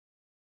therefore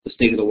the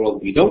state of the world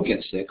where you don't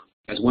get sick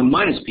as 1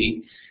 minus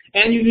P.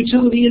 And your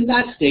utility in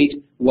that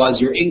state was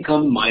your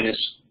income minus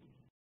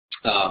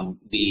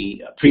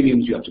the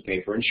premiums you have to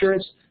pay for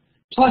insurance,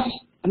 plus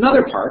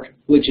another part,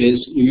 which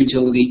is your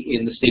utility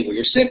in the state where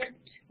you're sick.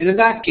 And in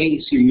that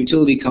case, your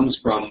utility comes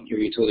from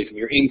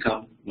your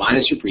income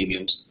minus your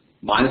premiums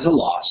minus a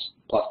loss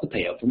plus the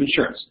payout from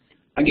insurance.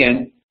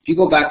 Again, if you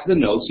go back to the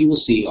notes, you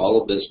will see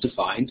all of this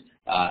defined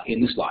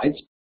in the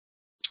slides.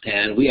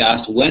 And we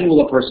asked, when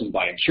will a person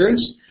buy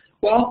insurance?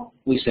 Well,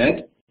 we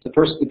said the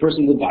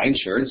person will buy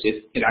insurance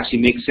if it actually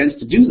makes sense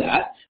to do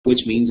that,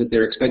 which means that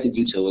their expected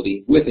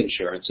utility with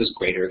insurance is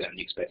greater than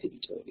the expected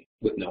utility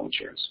with no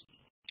insurance.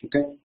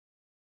 Okay.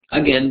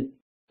 Again,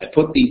 I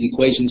put these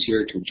equations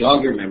here to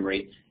jog your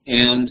memory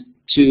and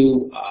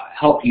to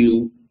help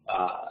you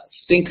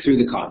think through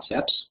the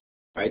concepts,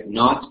 right?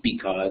 Not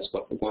because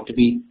what we're going to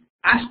be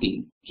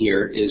asking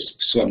here is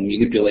some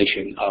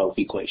manipulation of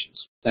equations.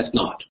 That's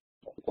not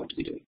what we're going to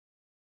be doing.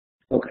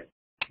 Okay.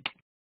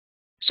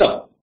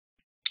 So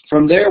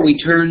from there, we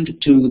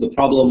turned to the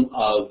problem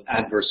of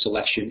adverse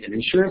selection in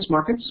insurance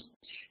markets.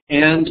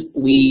 And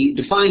we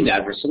defined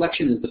adverse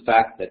selection as the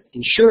fact that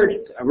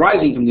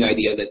arising from the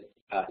idea that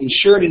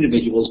insured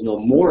individuals know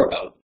more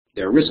about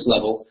their risk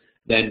level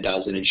than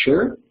does an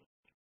insurer.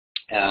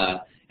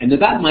 And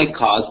that might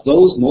cause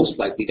those most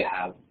likely to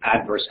have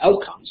adverse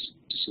outcomes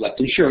to select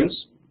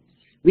insurance,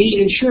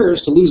 leading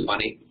insurers to lose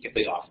money if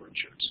they offer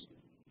insurance.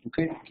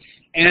 Okay,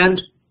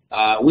 and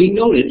we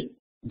noted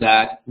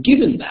that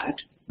given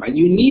that, right,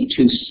 you need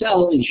to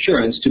sell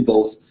insurance to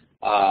both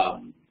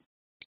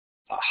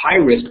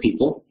high-risk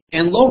people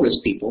and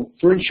low-risk people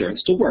for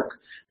insurance to work.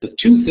 The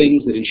two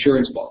things that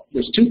insurance,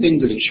 there's two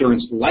things that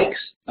insurance would like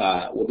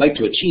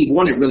to achieve.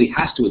 One, it really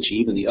has to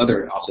achieve, and the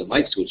other often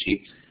likes to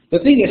achieve. The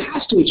thing it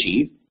has to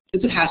achieve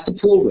is it has to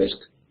pool risk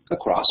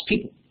across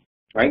people.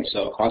 Right,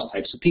 so across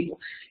types of people.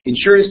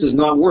 Insurance does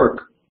not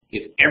work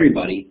if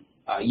everybody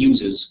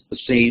uses the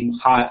same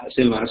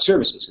amount of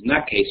services. In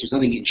that case, there's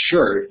nothing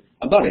insured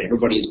about it.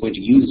 Everybody is going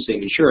to use the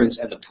same insurance,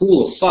 and the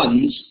pool of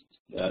funds,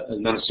 the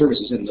amount of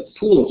services, and the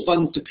pool of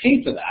funds to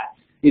pay for that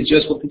is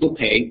just what people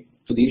pay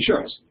for the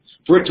insurance.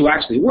 For it to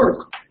actually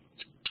work,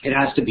 it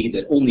has to be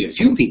that only a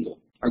few people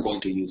are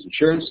going to use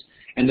insurance,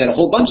 and that a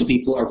whole bunch of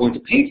people are going to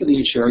pay for the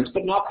insurance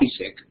but not be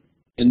sick,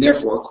 and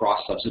therefore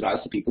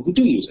cross-subsidize the people who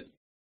do use it.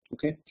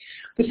 Okay.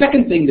 The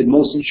second thing that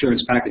most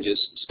insurance packages,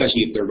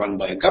 especially if they're run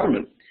by a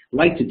government,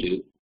 like to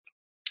do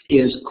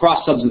is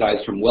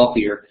cross-subsidize from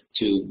wealthier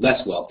to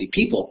less wealthy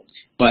people.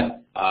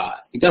 But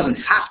it doesn't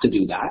have to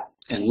do that,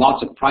 and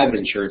lots of private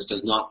insurance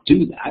does not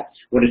do that.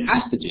 What it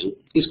has to do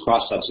is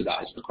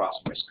cross-subsidize across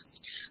risk.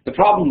 The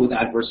problem with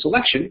adverse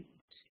selection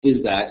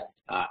is that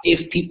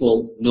if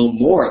people know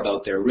more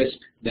about their risk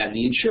than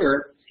the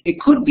insurer, it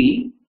could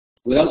be,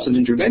 without some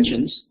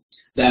interventions,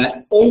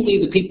 that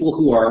only the people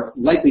who are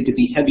likely to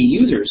be heavy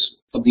users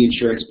of the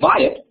insurance buy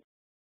it,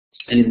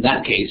 and in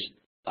that case,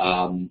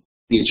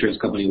 the insurance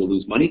company will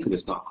lose money because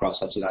it's not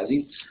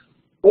cross-subsidizing,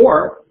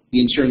 or the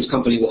insurance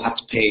company will have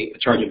to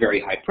charge a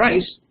very high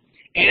price,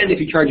 and if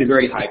you charge a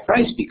very high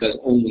price because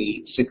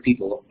only sick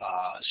people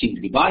seem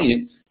to be buying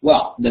it,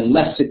 well, then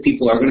less sick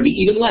people are going to be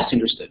even less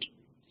interested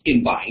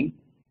in buying,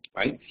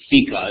 right,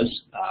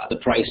 because the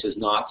price does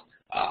not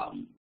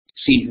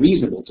seem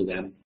reasonable to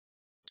them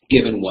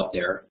given what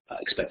their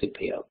expected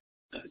payout,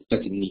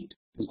 expected need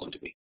is going to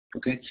be.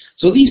 Okay,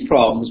 so these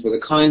problems were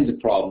the kinds of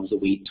problems that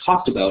we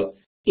talked about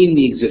in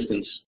the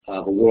existence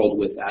of a world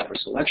with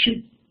adverse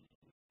selection.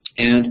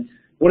 And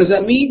what does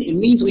that mean? It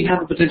means we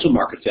have a potential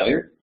market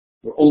failure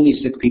where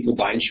only sick people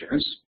buy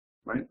insurance,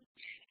 right?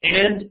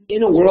 And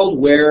in a world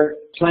where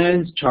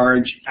plans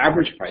charge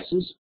average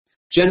prices,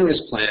 generous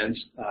plans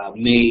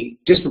may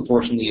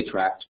disproportionately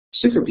attract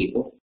sicker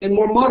people, and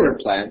more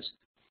moderate plans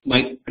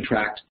might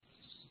attract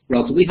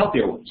relatively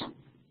healthier ones.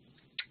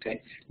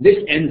 Okay? This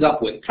ends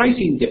up with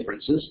pricing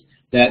differences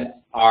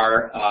that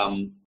are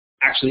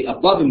actually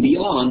above and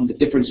beyond the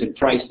difference in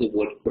price that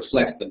would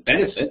reflect the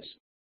benefits,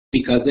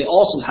 because they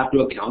also have to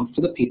account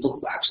for the people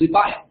who actually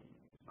buy it.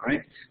 All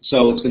right?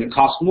 So it's going to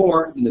cost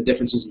more than the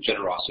differences in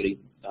generosity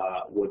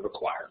would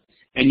require.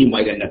 And you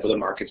might end up with a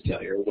market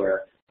failure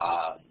where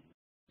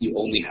you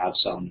only have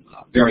some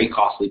very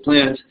costly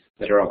plans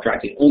that are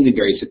attracting only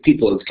very sick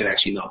people and can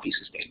actually not be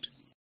sustained.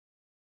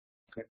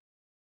 Okay.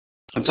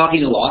 I'm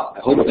talking a lot.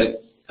 I hope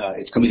that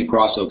it's coming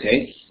across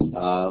okay.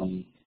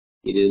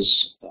 It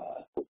is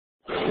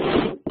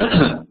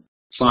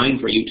fine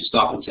for you to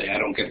stop and say, I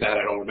don't get that,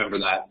 I don't remember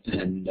that,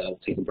 and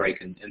take a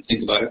break and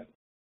think about it.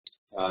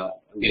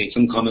 I'm getting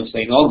some comments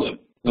saying, all good.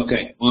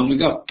 Okay, on we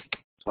go.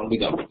 On we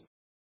go.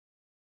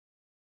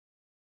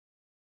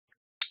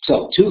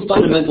 So, two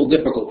fundamental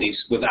difficulties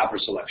with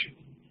average selection.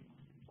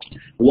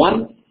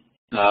 One,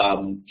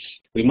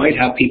 we might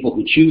have people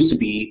who choose to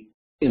be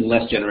in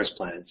less generous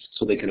plans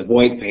so they can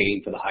avoid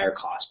paying for the higher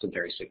cost of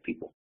very sick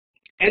people.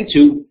 And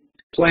two,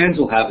 plans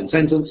will have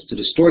incentives to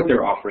distort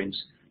their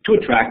offerings to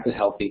attract the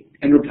healthy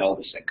and repel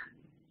the sick.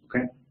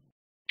 Okay?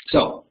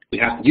 So, we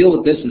have to deal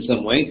with this in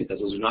some way because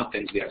those are not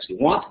things we actually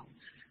want.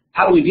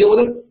 How do we deal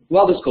with it?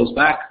 Well, this goes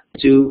back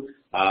to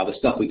the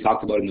stuff we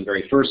talked about in the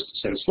very first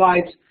set of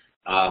slides.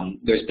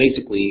 There's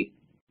basically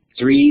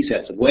three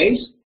sets of ways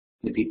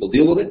that people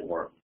deal with it,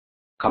 or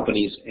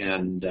companies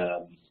and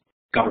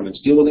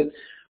governments deal with it.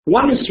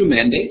 One is through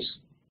mandates,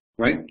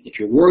 right? If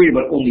you're worried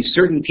about only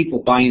certain people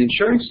buying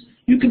insurance,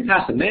 you can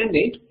pass a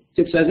mandate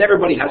that says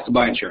everybody has to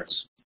buy insurance.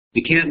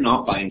 You can't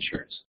not buy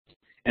insurance.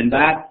 And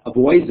that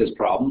avoids this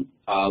problem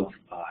of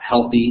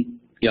healthy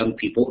young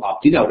people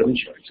opting out of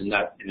insurance. And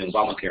that in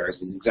Obamacare is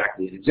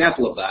exactly an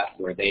example of that,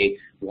 where they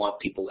want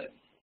people in.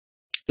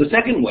 The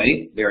second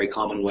way, very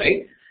common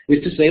way,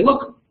 is to say,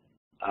 look,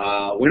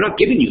 we're not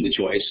giving you the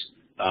choice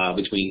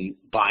between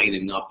buying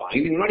and not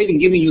buying, and we're not even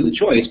giving you the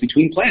choice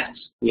between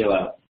plans. We have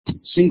a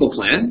single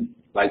plan,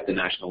 like the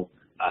National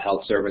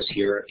Health Service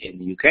here in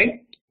the UK,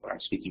 where I'm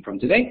speaking from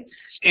today,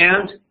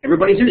 and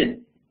everybody's in it,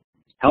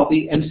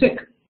 healthy and sick.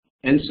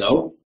 And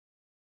so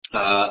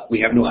we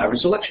have no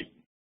average selection.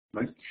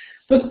 Right?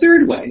 The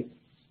third way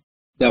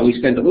that we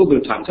spent a little bit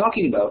of time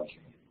talking about,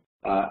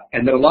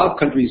 and that a lot of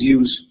countries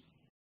use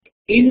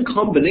in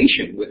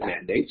combination with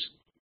mandates,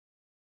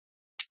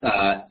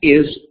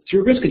 is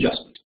through risk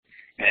adjustment.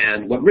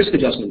 And what risk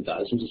adjustment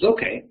does is,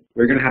 okay,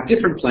 we're going to have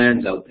different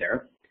plans out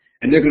there,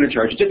 and they're going to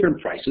charge different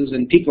prices,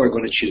 and people are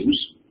going to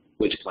choose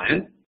which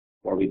plan,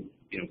 or we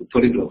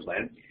put into a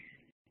plan.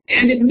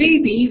 And it may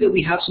be that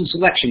we have some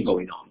selection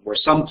going on, where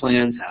some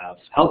plans have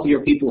healthier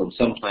people and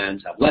some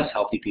plans have less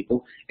healthy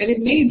people. And it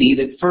may be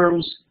that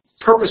firms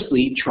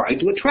purposely try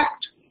to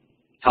attract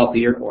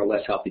healthier or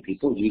less healthy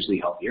people, usually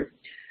healthier.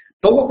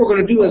 But what we're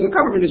going to do as a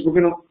government is we're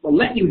going to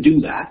let you do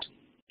that,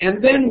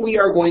 and then we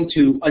are going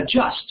to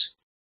adjust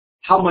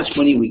how much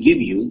money we give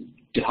you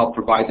to help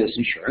provide this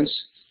insurance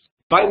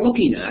by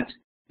looking at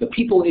the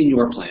people in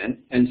your plan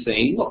and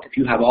saying, look, if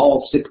you have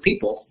all sick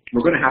people,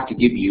 we're going to have to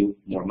give you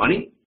more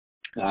money.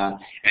 And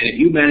if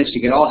you manage to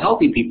get all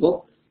healthy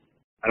people,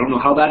 I don't know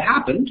how that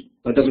happened,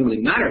 but it doesn't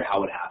really matter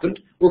how it happened,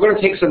 we're going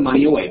to take some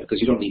money away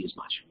because you don't need as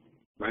much,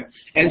 right?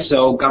 And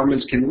so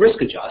governments can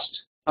risk adjust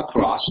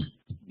across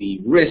the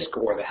risk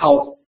or the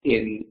health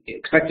in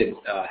expected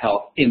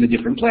health in the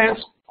different plans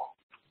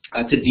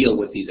to deal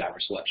with these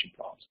average selection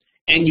problems.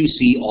 And you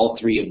see all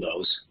three of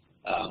those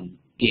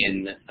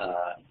in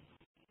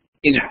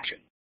action.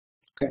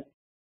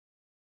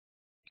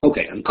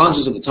 Okay, I'm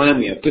conscious of the time.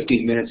 We have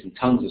 15 minutes and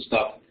tons of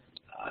stuff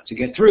to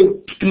get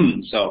through,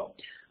 so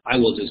I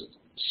will just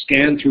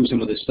scan through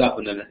some of this stuff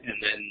and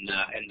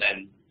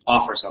then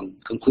offer some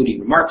concluding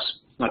remarks.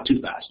 Not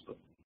too fast, but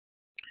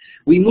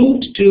we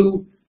moved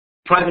to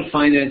private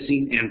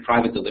financing and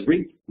private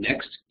delivery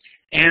next,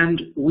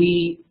 and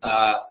we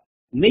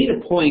made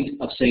a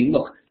point of saying,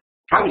 look,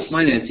 private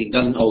financing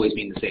doesn't always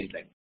mean the same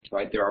thing.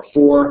 Right? There are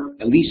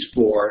at least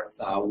four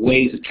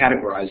ways of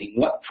categorizing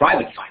what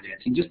private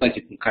financing, just like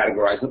you can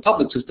categorize the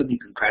public system, you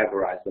can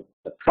categorize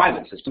the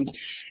private system.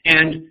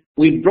 And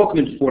we've broken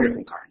them into four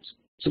different kinds.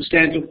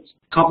 Substantive,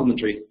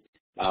 complementary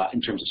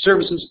in terms of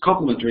services,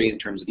 complementary in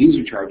terms of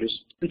user charges,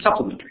 and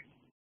supplementary.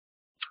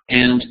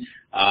 And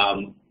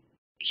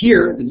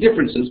here, the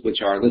differences,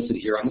 which are listed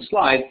here on the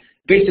slide,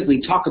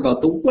 basically talk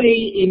about the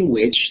way in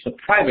which the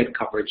private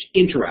coverage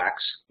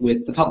interacts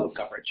with the public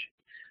coverage.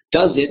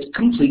 Does it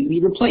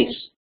completely replace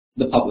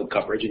the public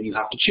coverage and you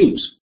have to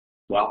choose?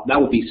 Well, that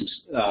would be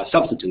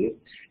substituted,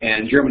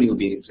 and Germany would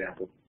be an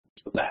example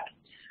of that.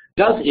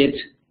 Does it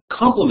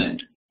complement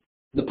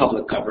the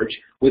public coverage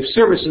with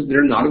services that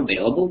are not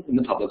available in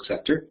the public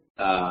sector,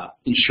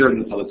 insured in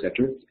the public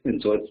sector,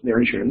 and so they're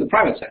insured in the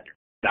private sector?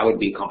 That would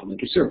be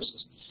complementary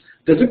services.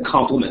 Does it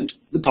complement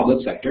the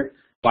public sector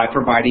by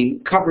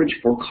providing coverage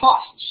for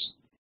costs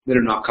that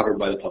are not covered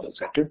by the public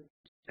sector?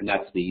 And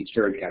that's the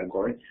third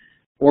category.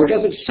 Or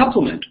does it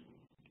supplement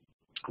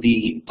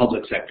the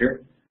public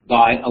sector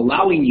by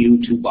allowing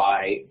you to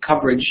buy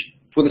coverage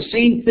for the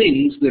same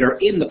things that are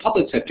in the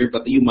public sector,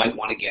 but that you might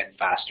want to get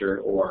faster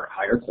or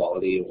higher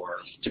quality or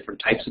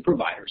different types of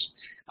providers,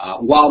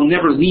 while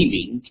never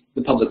leaving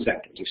the public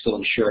sector. You're still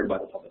insured by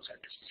the public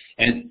sector.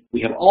 And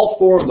we have all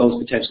four of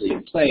those potentially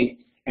in play,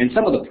 and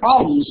some of the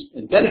problems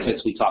and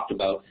benefits we talked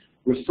about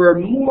refer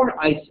more,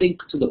 I think,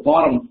 to the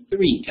bottom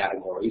three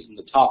categories than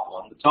the top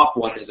one. The top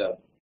one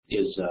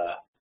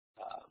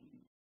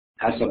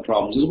has some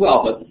problems as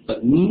well,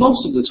 but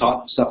most of the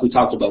stuff we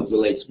talked about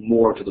relates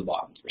more to the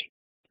bottom three.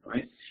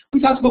 Right?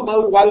 We talked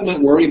about why we might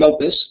worry about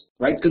this,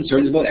 right?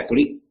 Concerns about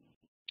equity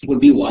would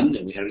be one,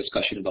 and we had a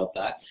discussion about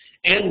that.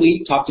 And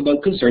we talked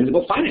about concerns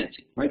about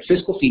financing, right?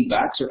 Fiscal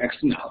feedbacks or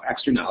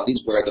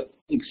externalities where the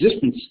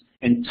existence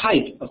and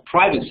type of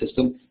private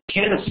system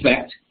can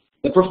affect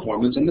the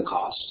performance and the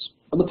costs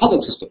of the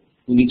public system.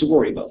 We need to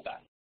worry about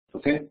that,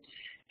 okay?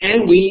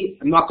 And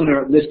I'm not going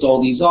to list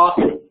all these off,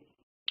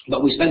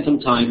 but we spent some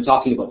time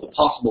talking about the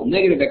possible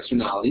negative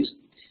externalities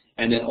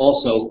and then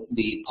also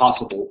the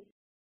possible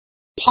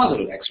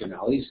positive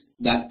externalities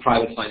that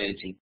private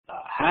financing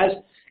has.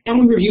 And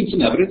we reviewed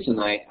some evidence, and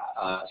I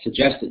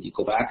suggest that you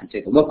go back and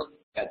take a look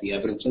at the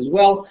evidence as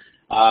well,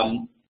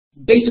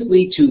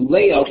 basically to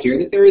lay out here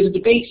that there is a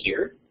debate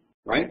here,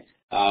 right?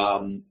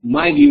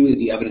 My view is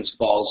the evidence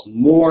falls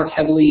more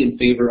heavily in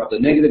favor of the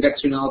negative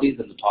externalities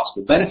than the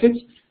possible benefits,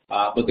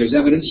 but there's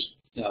evidence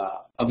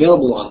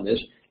available on this,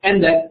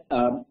 and that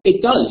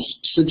it does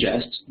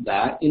suggest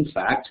that, in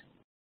fact,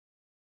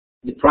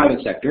 the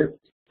private sector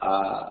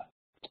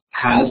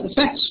has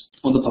effects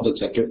on the public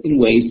sector in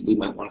ways that we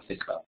might want to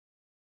think about.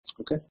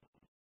 Okay.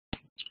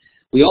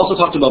 We also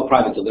talked about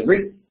private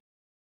delivery.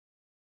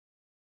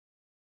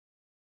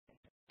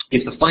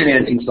 If the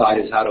financing side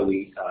is how do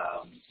we,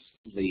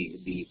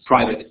 the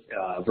private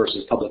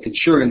versus public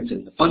insurance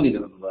and the funding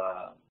of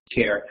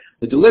care,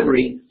 the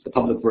delivery, the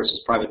public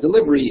versus private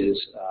delivery is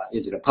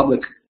it a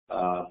public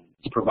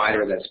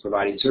provider that's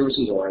providing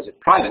services, or is it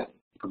private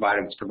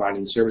provider that's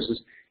providing the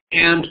services?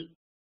 And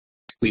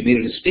we made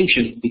a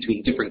distinction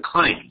between different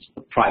kinds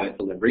of private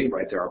delivery,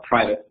 right? There are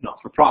private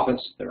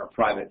not-for-profits, there are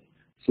private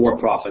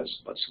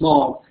for-profits but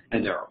small,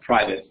 and there are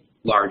private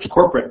large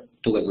corporate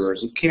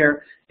deliverers of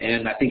care,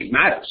 and I think it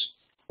matters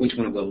which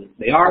one of them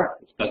they are.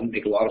 It doesn't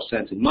make a lot of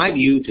sense, in my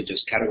view, to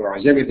just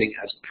categorize everything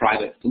as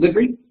private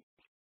delivery.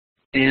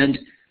 And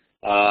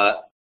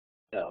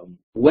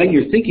when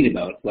you're thinking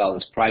about, well,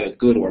 is private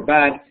good or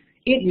bad,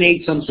 it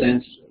made some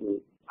sense,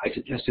 I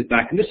suggested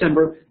back in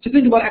December, to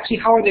think about actually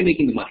how are they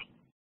making the money.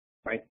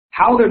 Right?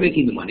 How they're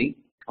making the money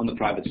on the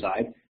private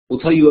side will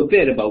tell you a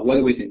bit about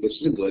whether we think this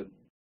is a good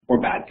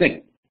or bad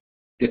thing.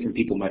 Different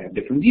people might have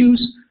different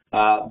views,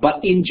 but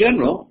in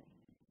general,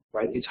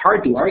 right, it's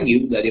hard to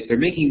argue that if they're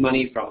making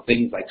money from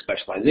things like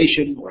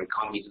specialization or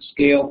economies of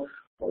scale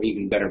or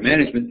even better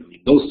management, I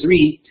mean, those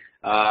three,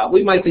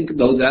 we might think of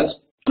those as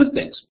good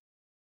things.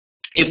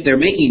 If they're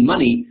making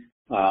money,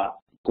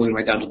 going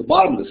right down to the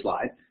bottom of the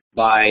slide,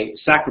 by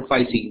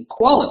sacrificing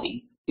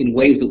quality in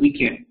ways that we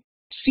can't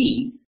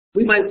see,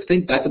 we might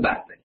think that's a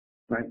bad thing,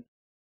 right?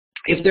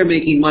 If they're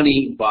making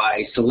money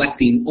by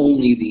selecting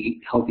only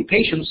the healthy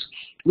patients,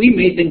 we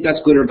may think that's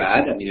good or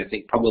bad. I mean, I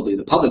think probably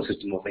the public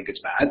system will think it's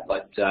bad,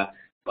 but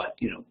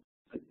you know,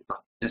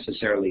 not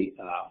necessarily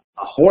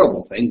a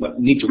horrible thing. But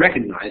we need to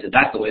recognize that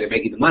that's the way they're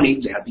making the money.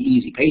 They have the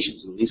easy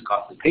patients and the least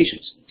costly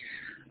patients.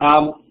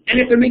 And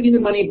if they're making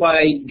the money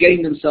by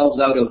getting themselves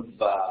out of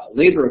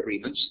labor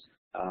agreements,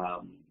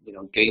 you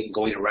know,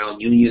 going around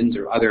unions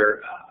or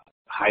other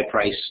high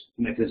price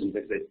mechanisms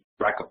that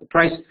rack up the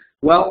price,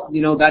 well,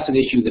 you know, that's an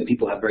issue that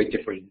people have very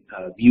different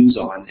views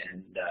on,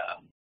 and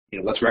you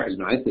know, let's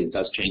recognize that it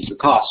does change the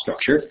cost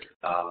structure.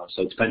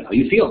 So it depends how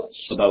you feel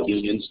about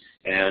unions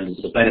and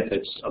the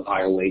benefits of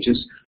higher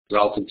wages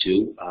relative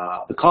to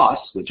the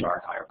costs, which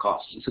are higher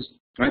costs in the system.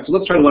 Right? So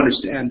let's try to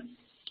understand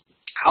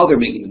how they're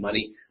making the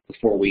money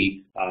before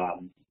we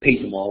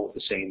paint them all with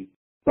the same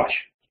brush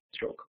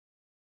stroke.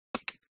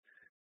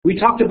 We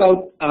talked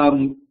about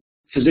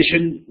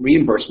physician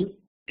reimbursement,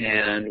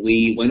 and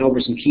we went over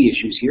some key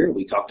issues here.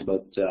 We talked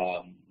about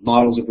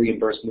models of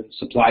reimbursement,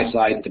 supply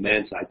side and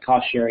demand side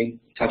cost sharing,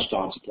 touched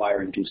on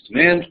supplier-induced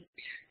demand,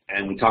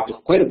 and we talked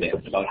quite a bit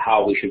about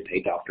how we should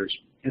pay doctors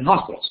and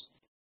hospitals.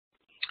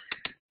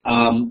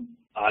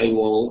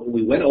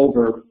 We went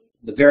over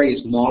the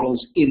various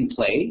models in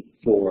play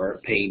for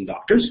paying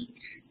doctors,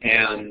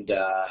 and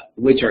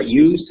which are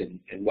used, and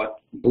what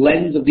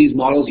blends of these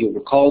models. You'll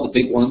recall the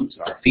big ones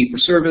are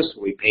fee-for-service,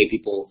 where we pay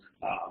people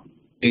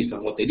based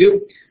on what they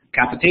do,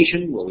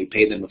 capitation, where we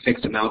pay them a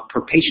fixed amount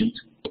per patient,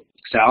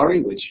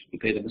 salary, which we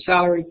pay them a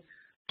salary,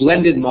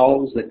 blended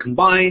models that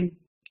combine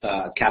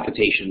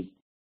capitation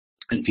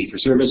and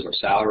fee-for-service, or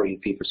salary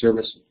and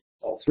fee-for-service,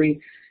 all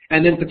three,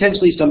 and then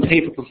potentially some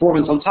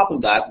pay-for-performance on top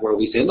of that, where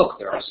we say, look,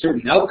 there are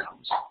certain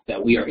outcomes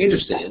that we are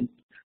interested in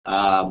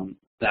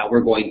that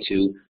we're going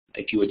to,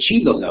 if you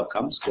achieve those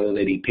outcomes, whether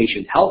they be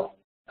patient health,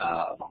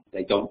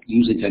 they don't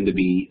usually tend to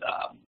be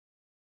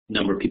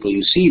number of people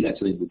you see. That's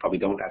something we probably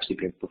don't actually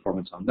pay for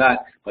performance on that.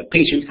 But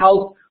patient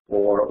health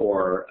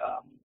or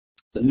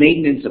the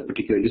maintenance of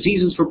particular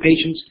diseases for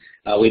patients,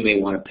 we may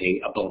want to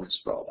pay a bonus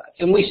for all that.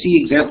 And we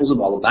see examples of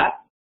all of that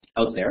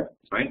out there,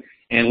 right?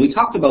 And we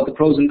talked about the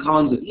pros and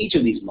cons of each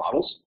of these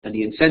models and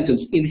the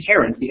incentives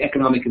inherent, the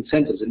economic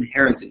incentives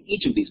inherent in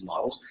each of these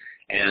models.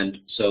 And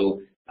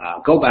so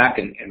go back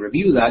and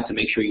review that to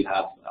make sure you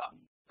have,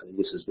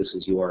 this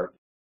is your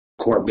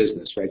core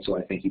business, right? So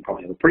I think you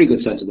probably have a pretty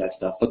good sense of that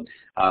stuff. But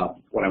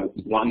what I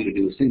want you to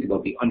do is think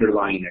about the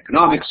underlying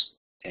economics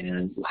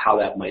and how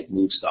that might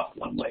move stuff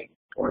one way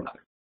or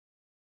another.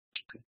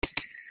 Okay.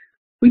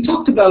 We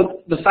talked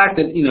about the fact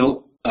that,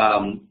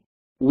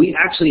 we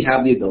actually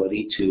have the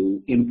ability to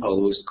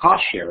impose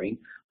cost sharing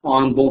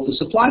on both the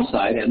supply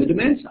side and the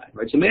demand side,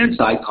 right? Demand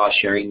side cost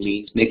sharing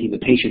means making the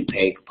patient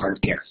pay for part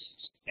of care.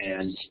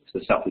 And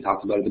the stuff we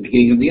talked about at the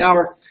beginning of the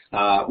hour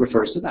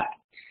refers to that.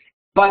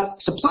 But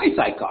supply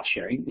side cost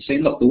sharing is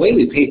saying, look, the way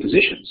we pay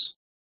physicians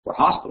or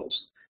hospitals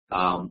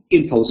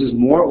imposes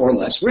more or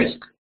less risk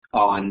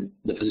on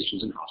the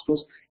physicians and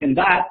hospitals, and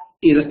that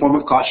is a form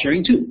of cost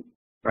sharing too,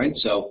 right?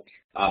 So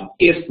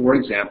if, for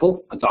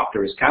example, a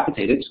doctor is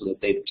capitated so that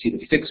they receive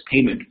a fixed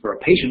payment for a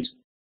patient,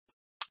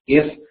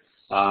 if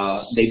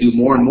they do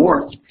more and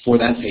more for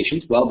that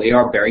patient, well, they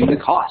are bearing the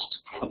cost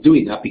of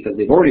doing that because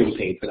they've already been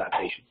paid for that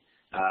patient.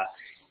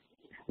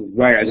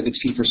 Whereas if it's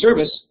fee for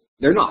service,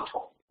 they're not,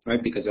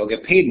 right? Because they'll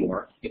get paid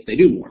more if they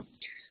do more.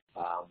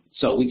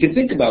 So we can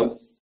think about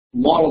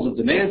models of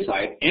demand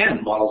side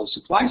and models of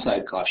supply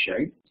side cost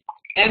sharing,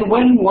 and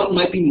when one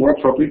might be more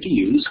appropriate to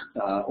use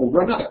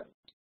over another.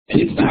 And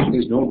in fact,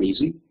 there's no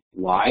reason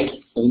why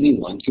only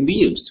one can be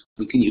used.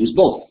 We can use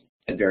both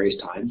at various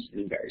times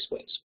and in various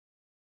ways.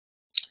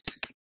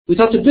 We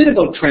talked a bit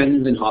about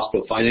trends in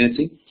hospital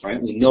financing, right?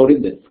 We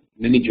noted that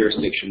many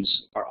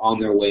jurisdictions are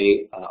on their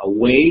way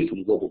away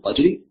from global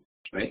budgeting,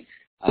 right,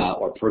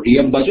 or per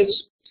diem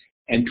budgets,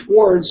 and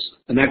towards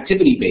an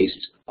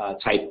activity-based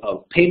type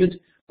of payment,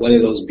 whether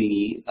those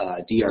be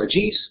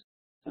DRGs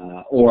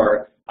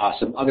or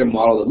some other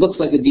model that looks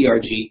like a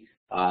DRG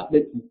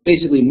that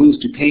basically moves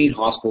to paying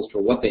hospitals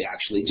for what they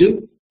actually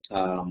do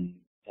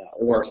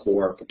or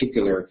for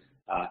particular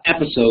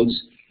episodes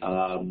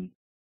of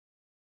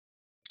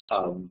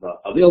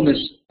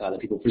illness that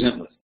people present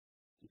with.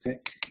 Okay?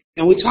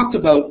 And we talked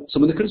about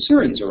some of the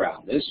concerns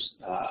around this.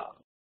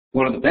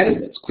 One of the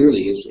benefits,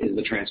 clearly, is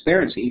the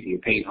transparency. If you're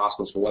paying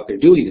hospitals for what they're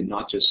doing and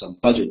not just some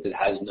budget that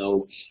has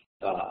no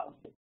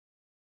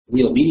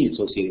real meaning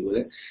associated with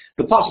it.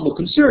 The possible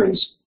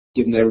concerns,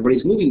 given that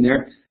everybody's moving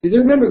there, is to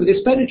remember that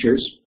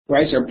expenditures,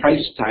 right, are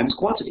price times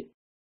quantity.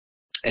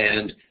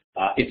 And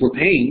if we're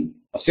paying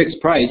a fixed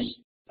price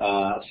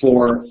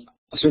for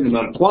a certain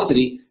amount of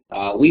quantity,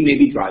 we may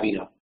be driving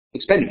up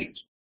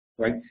expenditures,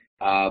 right?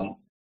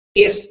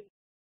 If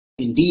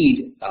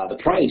indeed the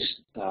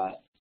price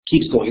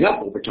keeps going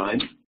up over time,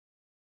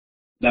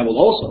 that will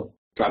also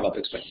drive up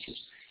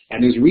expenditures.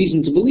 And there's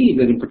reason to believe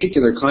that in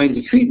particular kinds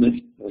of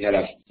treatment, we had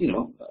a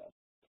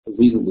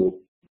reasonable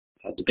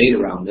debate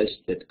around this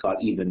that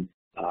got even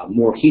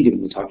more heated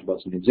when we talked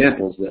about some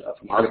examples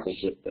from articles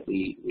that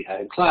we had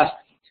in class.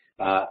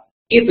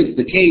 If it's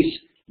the case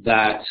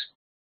that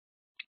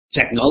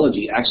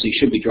technology actually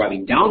should be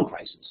driving down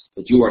prices,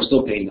 but you are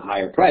still paying a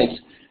higher price,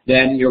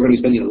 then you're going to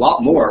be spending a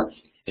lot more.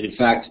 And in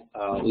fact,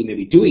 we may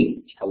be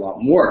doing a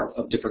lot more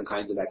of different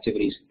kinds of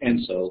activities, and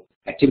so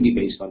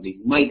activity-based funding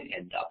might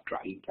end up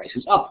driving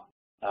prices up,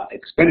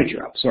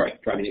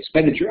 driving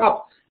expenditure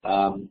up.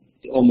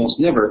 It almost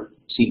never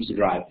seems to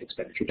drive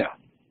expenditure down.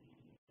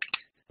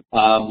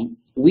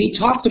 We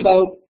talked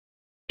about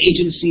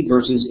agency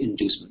versus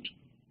inducement.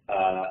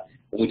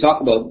 When we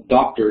talk about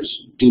doctors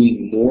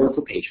doing more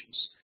for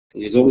patients,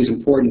 it is always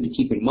important to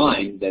keep in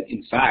mind that,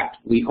 in fact,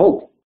 we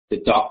hope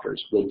that doctors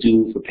will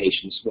do for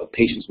patients what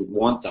patients would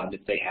want done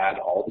if they had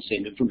all the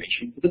same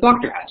information that the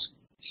doctor has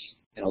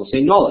and all the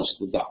same knowledge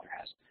that the doctor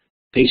has.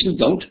 Patients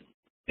don't,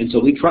 and so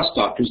we trust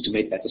doctors to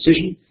make that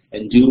decision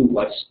and do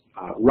what's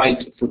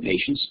right for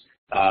patients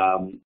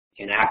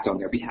and act on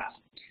their behalf.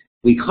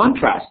 We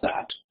contrast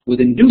that with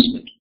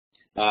inducement,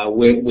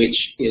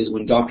 which is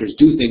when doctors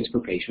do things for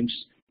patients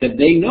that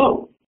they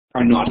know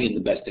are not in the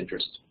best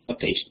interest of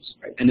patients,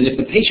 right? And that if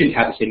the patient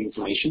had the same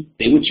information,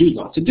 they would choose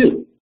not to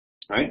do,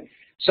 right?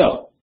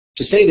 So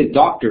to say that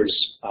doctors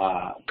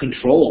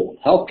control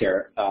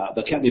healthcare,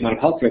 the amount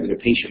of healthcare that a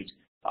patient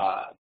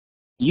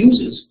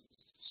uses,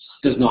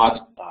 does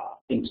not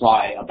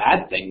imply a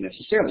bad thing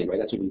necessarily, right?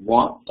 That's what we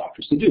want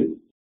doctors to do,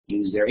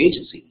 use their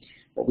agency.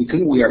 What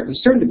we are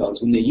concerned about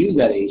is when they use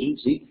that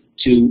agency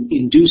to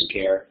induce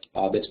care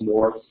that's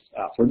more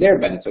for their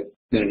benefit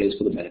than it is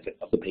for the benefit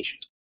of the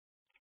patient.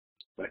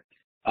 Right?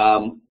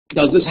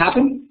 Does this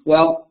happen?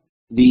 Well,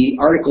 the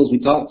articles we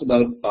talked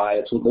about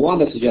by Atul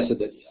Gawanda suggested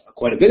that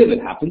quite a bit of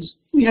it happens.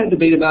 We had a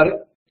debate about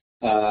it.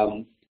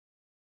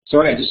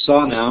 Sorry, I just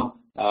saw now.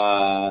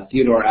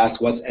 Theodore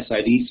asked, what's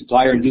SID?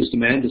 Supplier-induced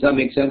demand. Does that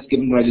make sense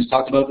given what I just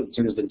talked about in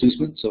terms of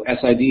inducement? So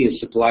SID is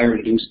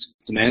supplier-induced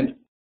demand.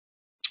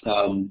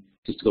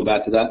 Just to go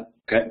back to that.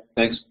 Okay,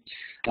 thanks.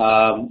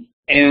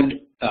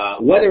 And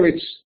whether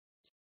it's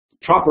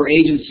proper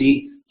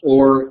agency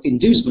or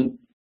inducement,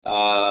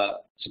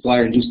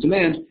 supplier-induced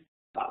demand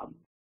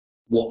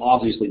will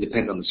obviously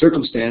depend on the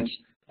circumstance,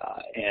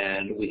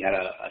 and we had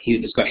a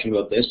heated discussion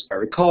about this, if I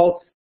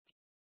recall.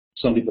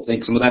 Some people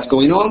think some of that's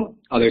going on.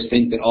 Others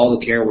think that all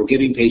the care we're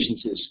giving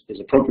patients is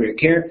appropriate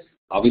care.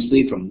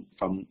 Obviously, from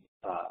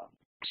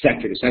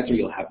sector to sector,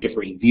 you'll have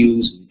differing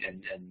views,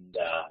 and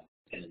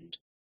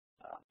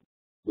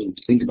we need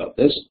to think about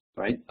this,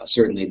 right?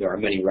 Certainly, there are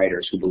many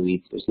writers who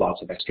believe there's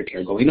lots of extra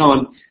care going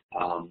on,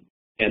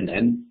 and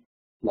then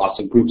lots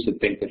of groups that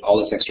think that all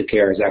this extra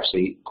care is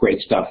actually great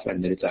stuff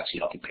and that it's actually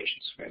helping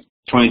patients. Right?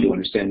 Trying to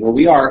understand where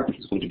we are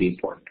is going to be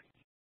important.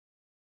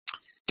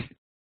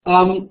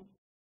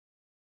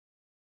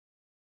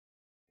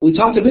 We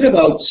talked a bit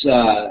about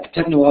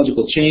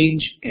technological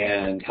change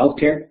and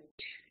healthcare,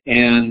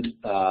 and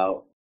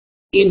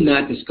in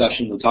that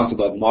discussion, we talked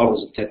about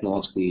models of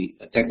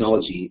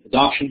technology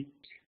adoption.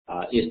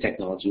 Is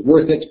technology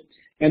worth it?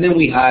 And then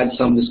we had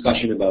some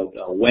discussion about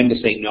when to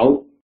say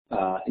no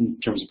in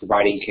terms of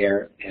providing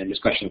care, and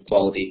discussion of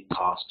quality,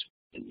 cost,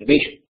 and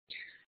innovation.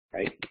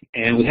 Right?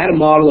 And we had a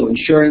model of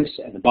insurance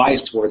and the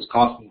bias towards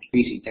cost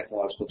increasing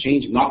technological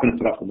change. I'm not going to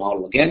put up the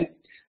model again.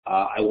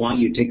 I want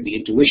you to take the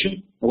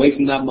intuition away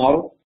from that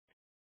model.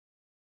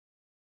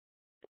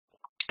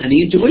 And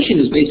the intuition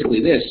is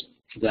basically this,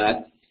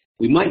 that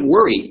we might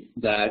worry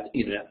that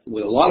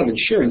with a lot of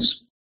insurance,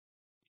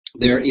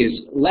 there is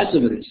less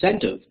of an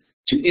incentive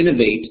to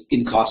innovate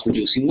in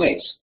cost-reducing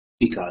ways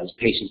because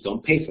patients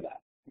don't pay for that.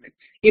 Right?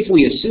 If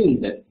we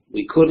assume that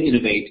we could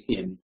innovate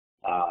in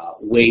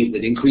ways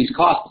that increase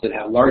costs that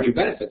have larger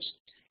benefits,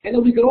 and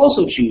that we could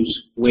also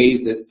choose ways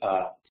that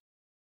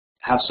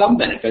have some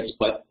benefits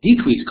but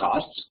decrease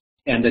costs,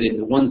 and that in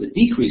the ones that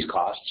decrease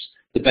costs,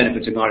 the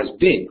benefits are not as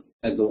big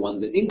as the ones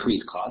that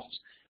increase costs,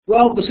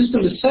 well, the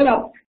system is set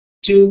up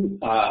to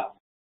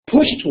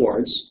push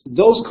towards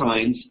those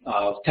kinds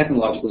of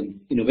technological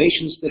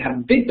innovations that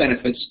have big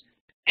benefits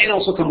and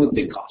also come with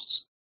big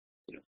costs.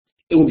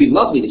 It would be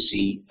lovely to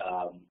see.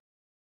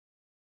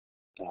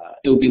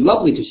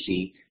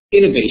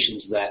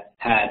 Innovations that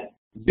had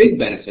big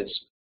benefits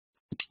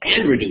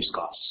and reduced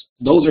costs.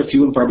 Those are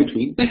few and far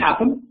between. They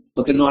happen,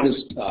 but they're not as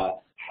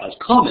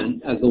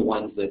common as the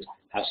ones that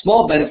have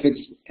small benefits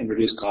and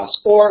reduced costs,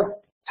 or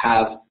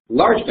have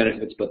large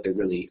benefits, but they're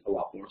really a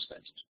lot more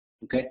expensive.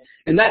 Okay,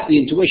 and that's the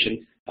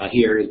intuition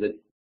here, is that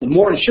the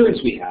more insurance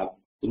we have,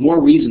 the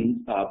more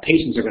reason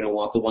patients are going to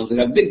want the ones that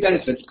have big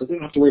benefits because they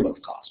don't have to worry about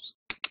the costs.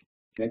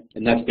 Okay,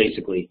 and that's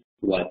basically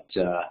what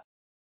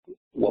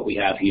we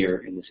have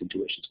here in this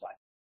intuition slide.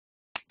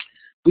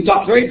 We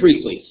talked very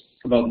briefly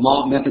about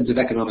methods of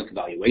economic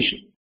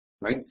evaluation,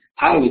 right?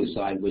 How do we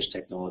decide which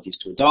technologies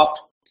to adopt?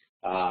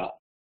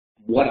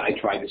 What I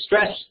tried to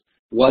stress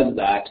was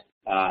that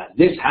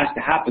this has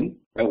to happen,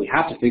 right? We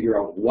have to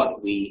figure out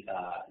what we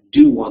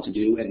do want to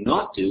do and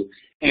not do,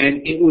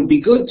 and it would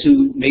be good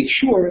to make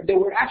sure that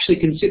we're actually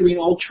considering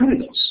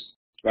alternatives,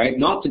 right?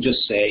 Not to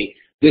just say,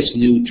 this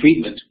new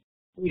treatment,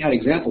 we had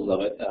examples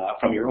of it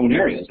from your own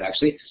areas,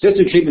 actually. This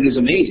new treatment is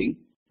amazing,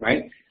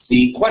 right?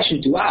 The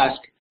question to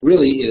ask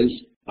really is,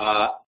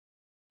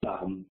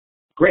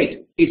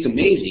 great, it's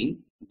amazing,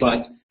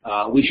 but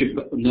we should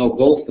know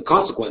both the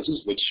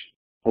consequences, which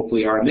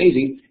hopefully are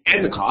amazing,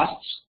 and the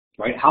costs,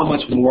 right? How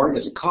much more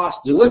does it cost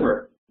to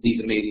deliver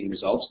these amazing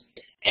results?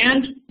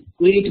 And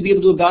we need to be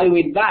able to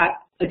evaluate that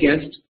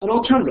against an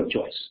alternative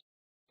choice,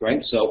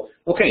 right? So,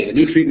 okay, the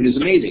new treatment is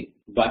amazing,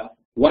 but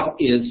what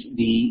is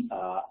the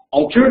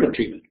alternative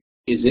treatment?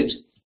 Is it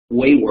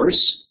way worse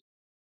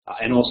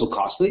and also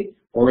costly,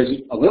 or is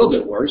it a little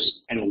bit worse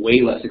and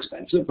way less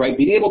expensive, right?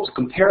 Being able to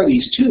compare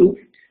these two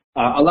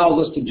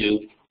allows us to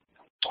do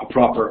a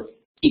proper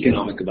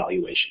economic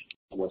evaluation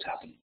of what's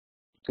happening.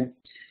 Okay.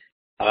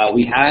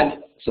 We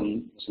had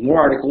some more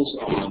articles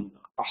on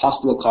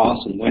hospital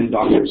costs and when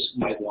doctors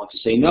might want to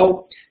say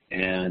no.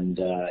 And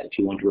if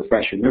you want to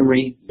refresh your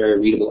memory, very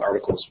readable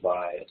articles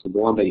by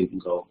Flabonda, you can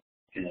go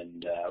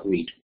and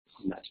read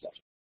on that stuff.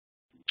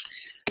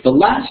 The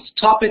last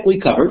topic we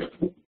covered,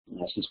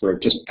 since we're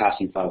just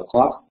passing 5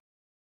 o'clock,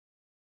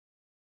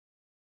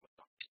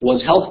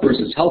 was health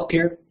versus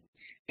healthcare.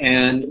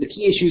 And the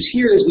key issues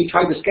here is we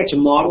tried to sketch a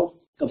model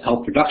of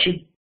health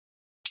production.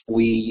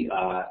 We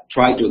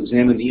tried to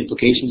examine the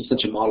implications of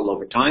such a model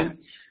over time.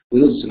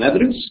 We looked at some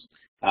evidence.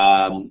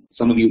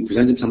 Some of you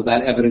presented some of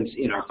that evidence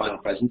in our final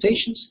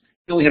presentations.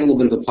 And we had a little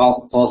bit of a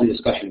policy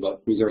discussion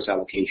about resource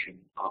allocation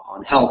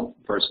on health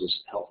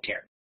versus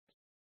healthcare.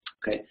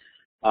 Okay.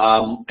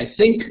 I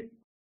think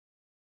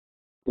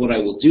what I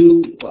will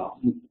do, well,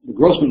 the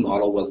Grossman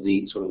model was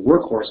the sort of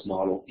workhorse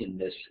model in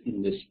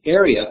this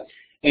area.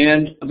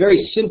 And a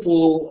very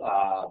simple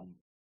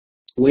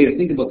way to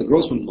think about the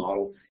Grossman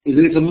model is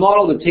that it's a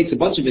model that takes a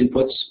bunch of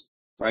inputs,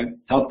 right?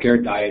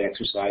 Healthcare, diet,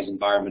 exercise,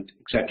 environment,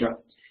 etc.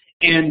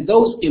 And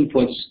those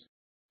inputs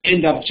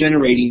end up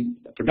generating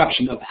the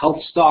production of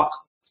health stock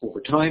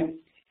over time.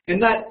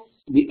 And that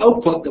the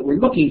output that we're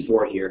looking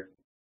for here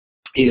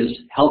is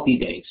healthy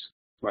days,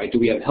 right? Do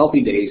we have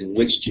healthy days in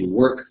which to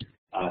work,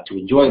 to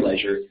enjoy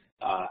leisure,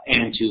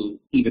 and to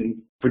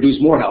even produce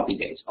more healthy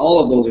days.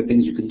 All of those are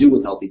things you can do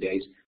with healthy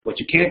days. What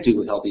you can't do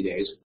with healthy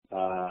days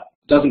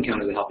doesn't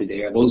count as a healthy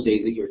day are those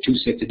days that you're too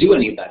sick to do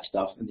any of that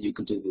stuff and that you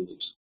completely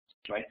lose.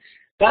 Right?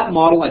 That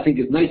model, I think,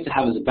 is nice to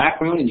have as a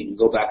background, and you can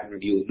go back and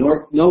review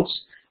the notes.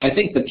 I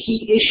think the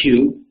key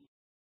issue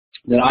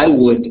that I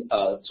would,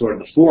 sort of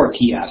the four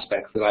key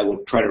aspects that I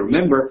would try to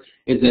remember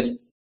is that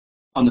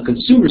on the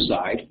consumer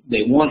side,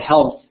 they want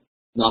health,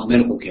 not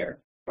medical care.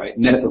 Right?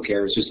 Medical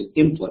care is just an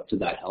input to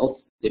that health.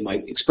 They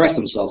might express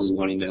themselves as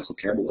wanting medical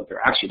care, but what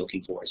they're actually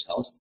looking for is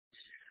health.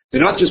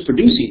 They're not just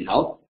producing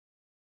health,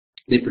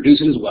 they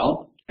produce it as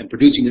well, and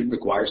producing it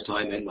requires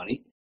time and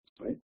money.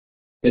 Right?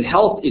 That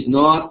health is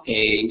not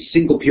a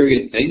single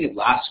period thing. It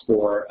lasts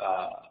for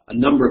a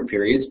number of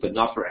periods, but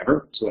not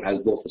forever, so it has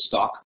both a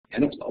stock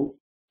and a flow.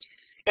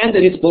 And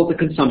that it's both a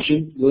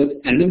consumption good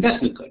and an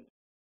investment good.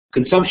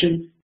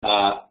 Consumption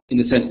in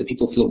the sense that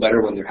people feel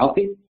better when they're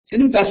healthy,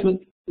 and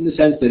investment in the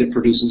sense that it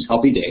produces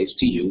healthy days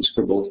to use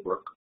for both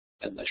work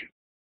and leisure.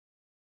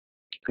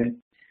 Okay?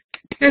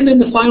 And then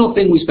the final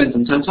thing we spent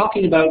some time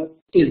talking about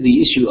is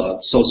the issue of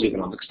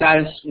socioeconomic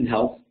status in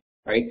health,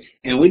 right?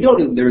 And we know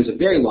that there is a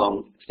very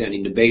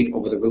long-standing debate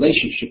over the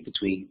relationship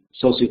between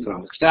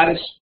socioeconomic status,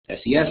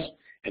 SES,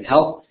 and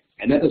health,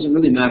 and that doesn't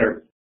really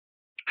matter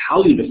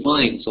how you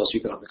define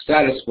socioeconomic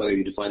status, whether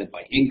you define it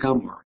by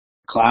income or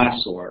class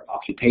or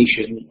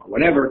occupation or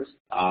whatever.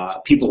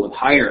 People with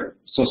higher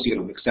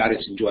socioeconomic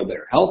status enjoy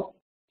better health,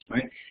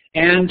 right?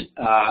 And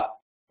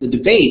the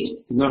debate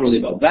is not really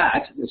about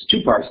that. There's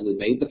two parts of the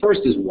debate. The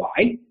first is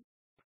why,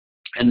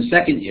 and the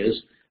second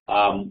is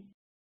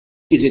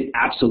it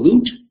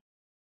absolute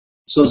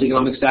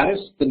socioeconomic status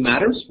that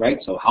matters, right?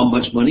 So how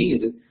much money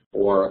is it,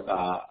 or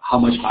how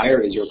much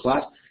higher is your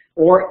class,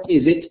 or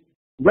is it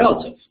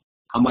relative?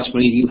 How much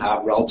money do you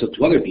have relative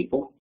to other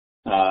people,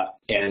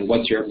 and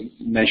what's your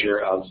measure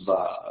of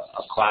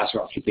class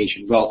or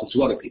occupation relative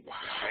to other people,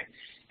 right?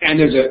 And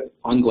there's an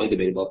ongoing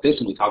debate about this,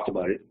 and we talked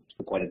about it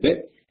for quite a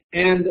bit.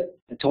 And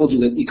I told you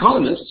that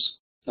economists,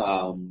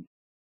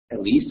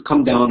 at least,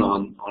 come down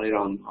on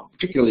it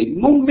particularly,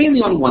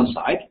 mainly on one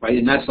side, right?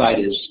 And that side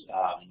is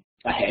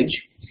a hedge,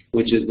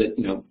 which is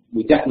that,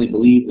 we definitely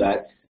believe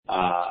that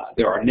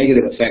there are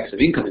negative effects of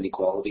income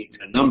inequality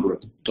in a number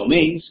of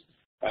domains.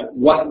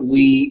 What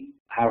we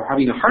are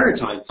having a harder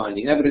time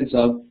finding evidence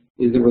of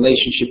is the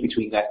relationship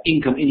between that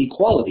income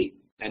inequality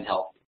and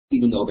health,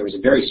 even though there is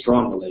a very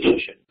strong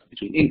relationship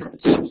between income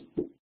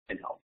and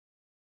health.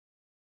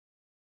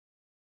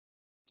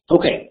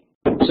 Okay,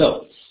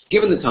 so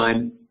given the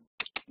time,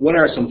 what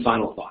are some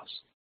final thoughts?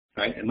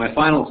 Right, and my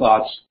final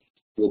thoughts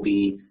will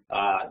be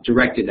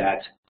directed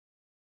at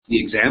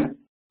the exam,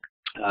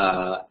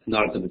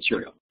 not at the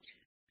material.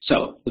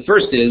 So the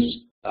first is,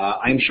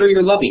 I'm sure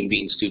you're loving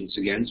being students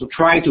again, so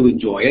try to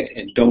enjoy it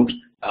and don't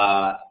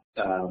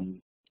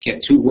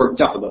get too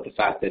worked up about the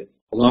fact that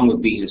along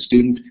with being a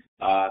student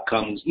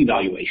comes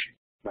evaluation.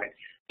 Right,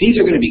 these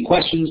are going to be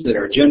questions that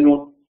are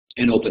general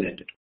and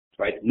open-ended.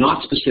 Right?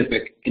 Not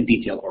specific and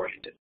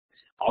detail-oriented.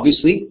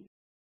 Obviously,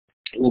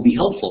 it will be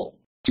helpful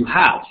to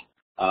have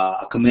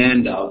a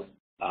command of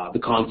the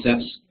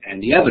concepts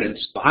and the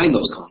evidence behind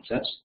those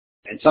concepts,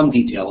 and some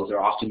details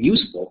are often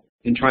useful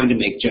in trying to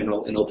make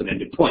general and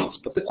open-ended points.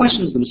 But the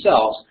questions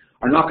themselves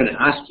are not going to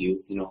ask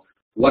you,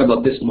 what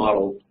about this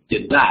model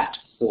did that,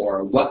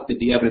 or what did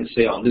the evidence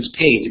say on this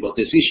page about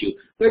this issue?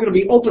 They're going to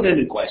be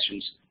open-ended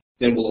questions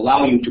that will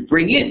allow you to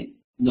bring in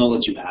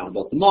knowledge you have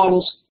about the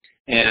models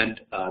and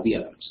the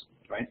evidence.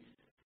 Right?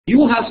 You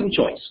will have some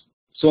choice.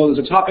 So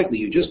there's a topic that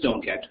you just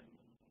don't get.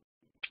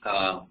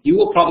 You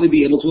will probably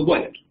be able to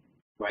avoid it,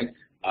 right?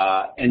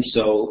 And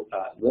so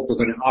what we're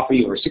going to offer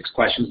you are 6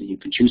 questions that you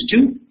can choose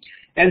 2.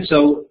 And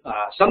so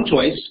some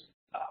choice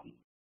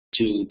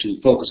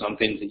to focus on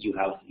things that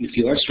you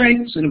feel are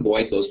strengths and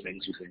avoid those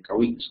things you think are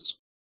weaknesses.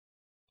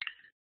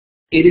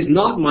 It is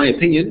not my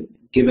opinion,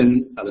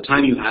 given the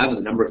time you have and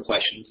the number of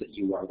questions that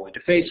you are going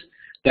to face,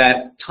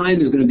 that time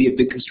is going to be a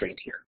big constraint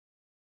here.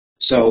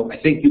 So I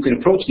think you can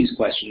approach these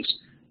questions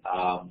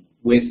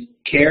with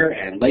care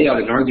and lay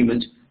out an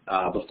argument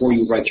before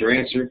you write your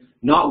answer,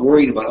 not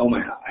worried about,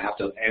 I have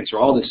to answer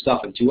all this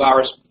stuff in 2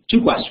 hours.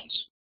 2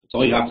 questions. That's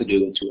all you have to do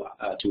in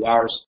 2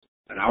 hours,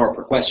 an hour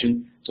per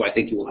question, so I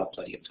think you will have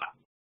plenty of time.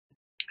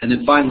 And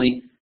then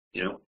finally,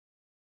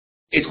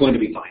 it's going to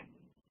be fine.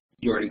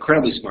 You're an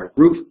incredibly smart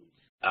group,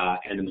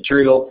 and the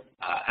material,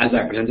 as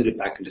I presented it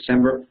back in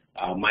December,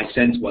 my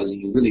sense was that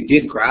you really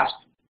did grasp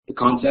the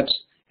concepts,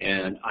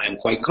 and I am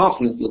quite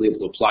confident you'll be able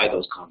to apply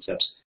those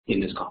concepts in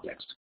this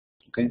context.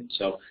 Okay,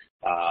 so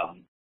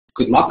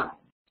good luck,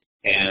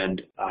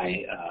 and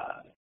I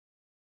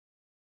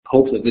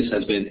hope that this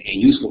has been a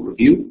useful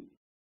review.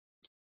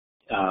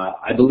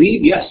 I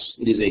believe, yes,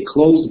 it is a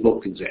closed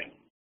book exam.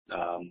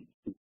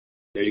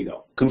 There you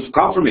go.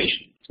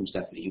 Confirmation from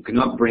Stephanie. You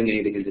cannot bring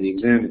anything into the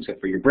exam except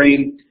for your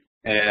brain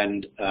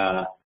and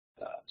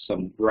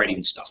some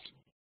writing stuff.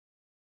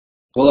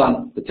 Hold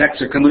on, the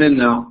texts are coming in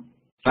now,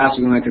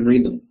 faster than I can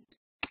read them.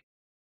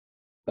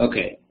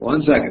 Okay,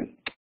 1 second.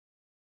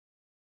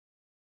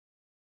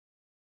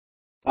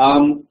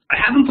 I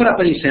haven't put up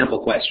any sample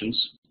questions,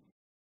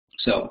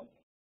 so,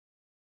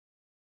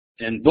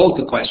 and both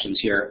the questions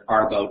here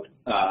are about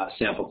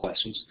sample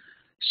questions.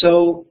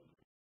 So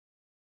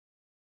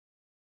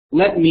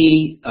let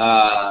me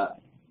tell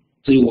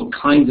you what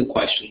kinds of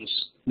questions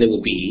they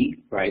will be,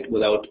 right,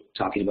 without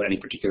talking about any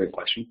particular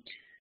question.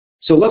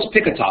 So let's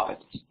pick a topic.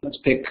 Let's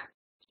pick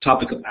the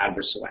topic of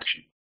adverse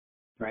selection,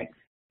 right?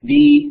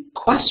 The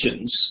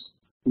questions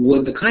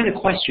the kind of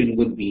question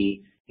would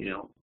be,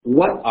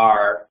 what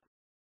are,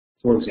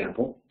 for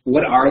example,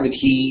 what are the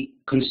key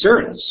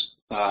concerns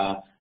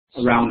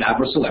around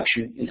adverse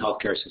selection in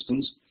healthcare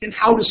systems, and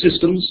how do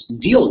systems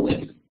deal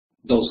with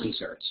those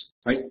concerns,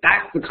 right?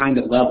 That's the kind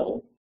of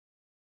level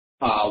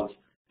of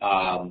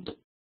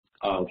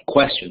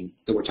question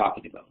that we're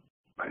talking about,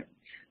 right?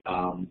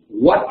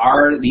 What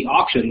are the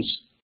options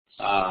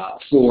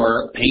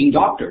for paying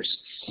doctors,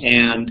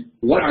 and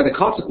what are the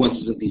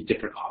consequences of these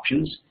different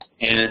options,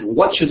 and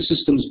what should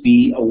systems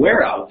be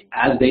aware of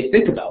as they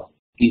think about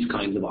these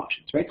kinds of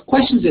options, right?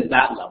 Questions at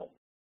that level,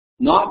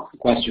 not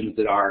questions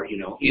that are,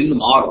 in the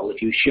model,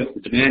 if you shift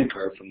the demand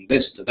curve from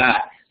this to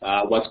that,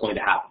 what's going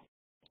to happen,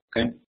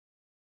 okay?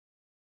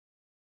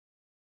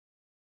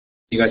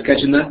 You guys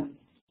catching that?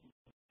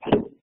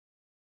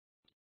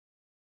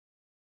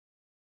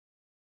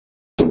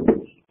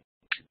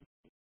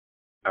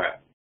 All right.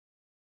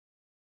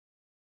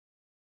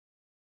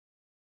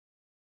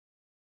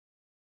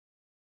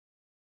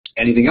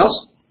 Anything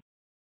else?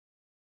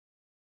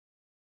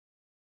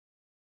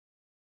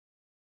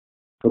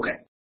 Okay.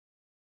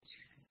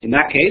 In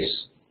that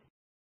case,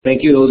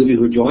 thank you to those of you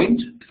who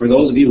joined. For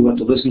those of you who have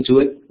to listen to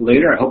it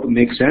later, I hope it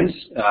makes sense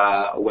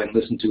when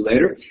listened to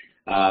later.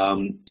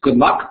 Good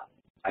luck.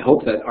 I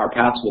hope that our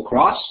paths will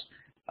cross.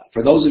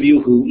 For those of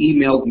you who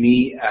emailed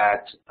me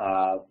at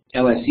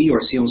LSE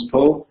or Sciences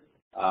Po,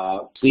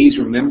 please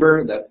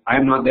remember that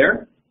I'm not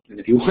there. And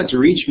if you want to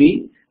reach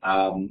me,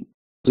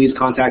 please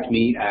contact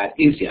me at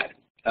INSEAD,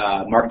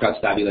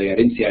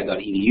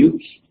 mark.stabile@insead.edu.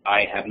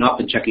 I have not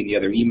been checking the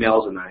other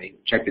emails, and I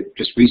checked it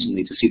just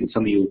recently to see that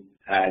some of you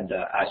had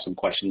asked some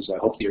questions. So I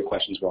hope that your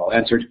questions were all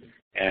answered,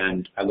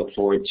 and I look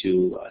forward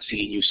to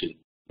seeing you soon.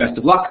 Best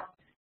of luck,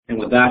 and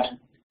with that,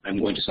 I'm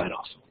going to sign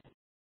off.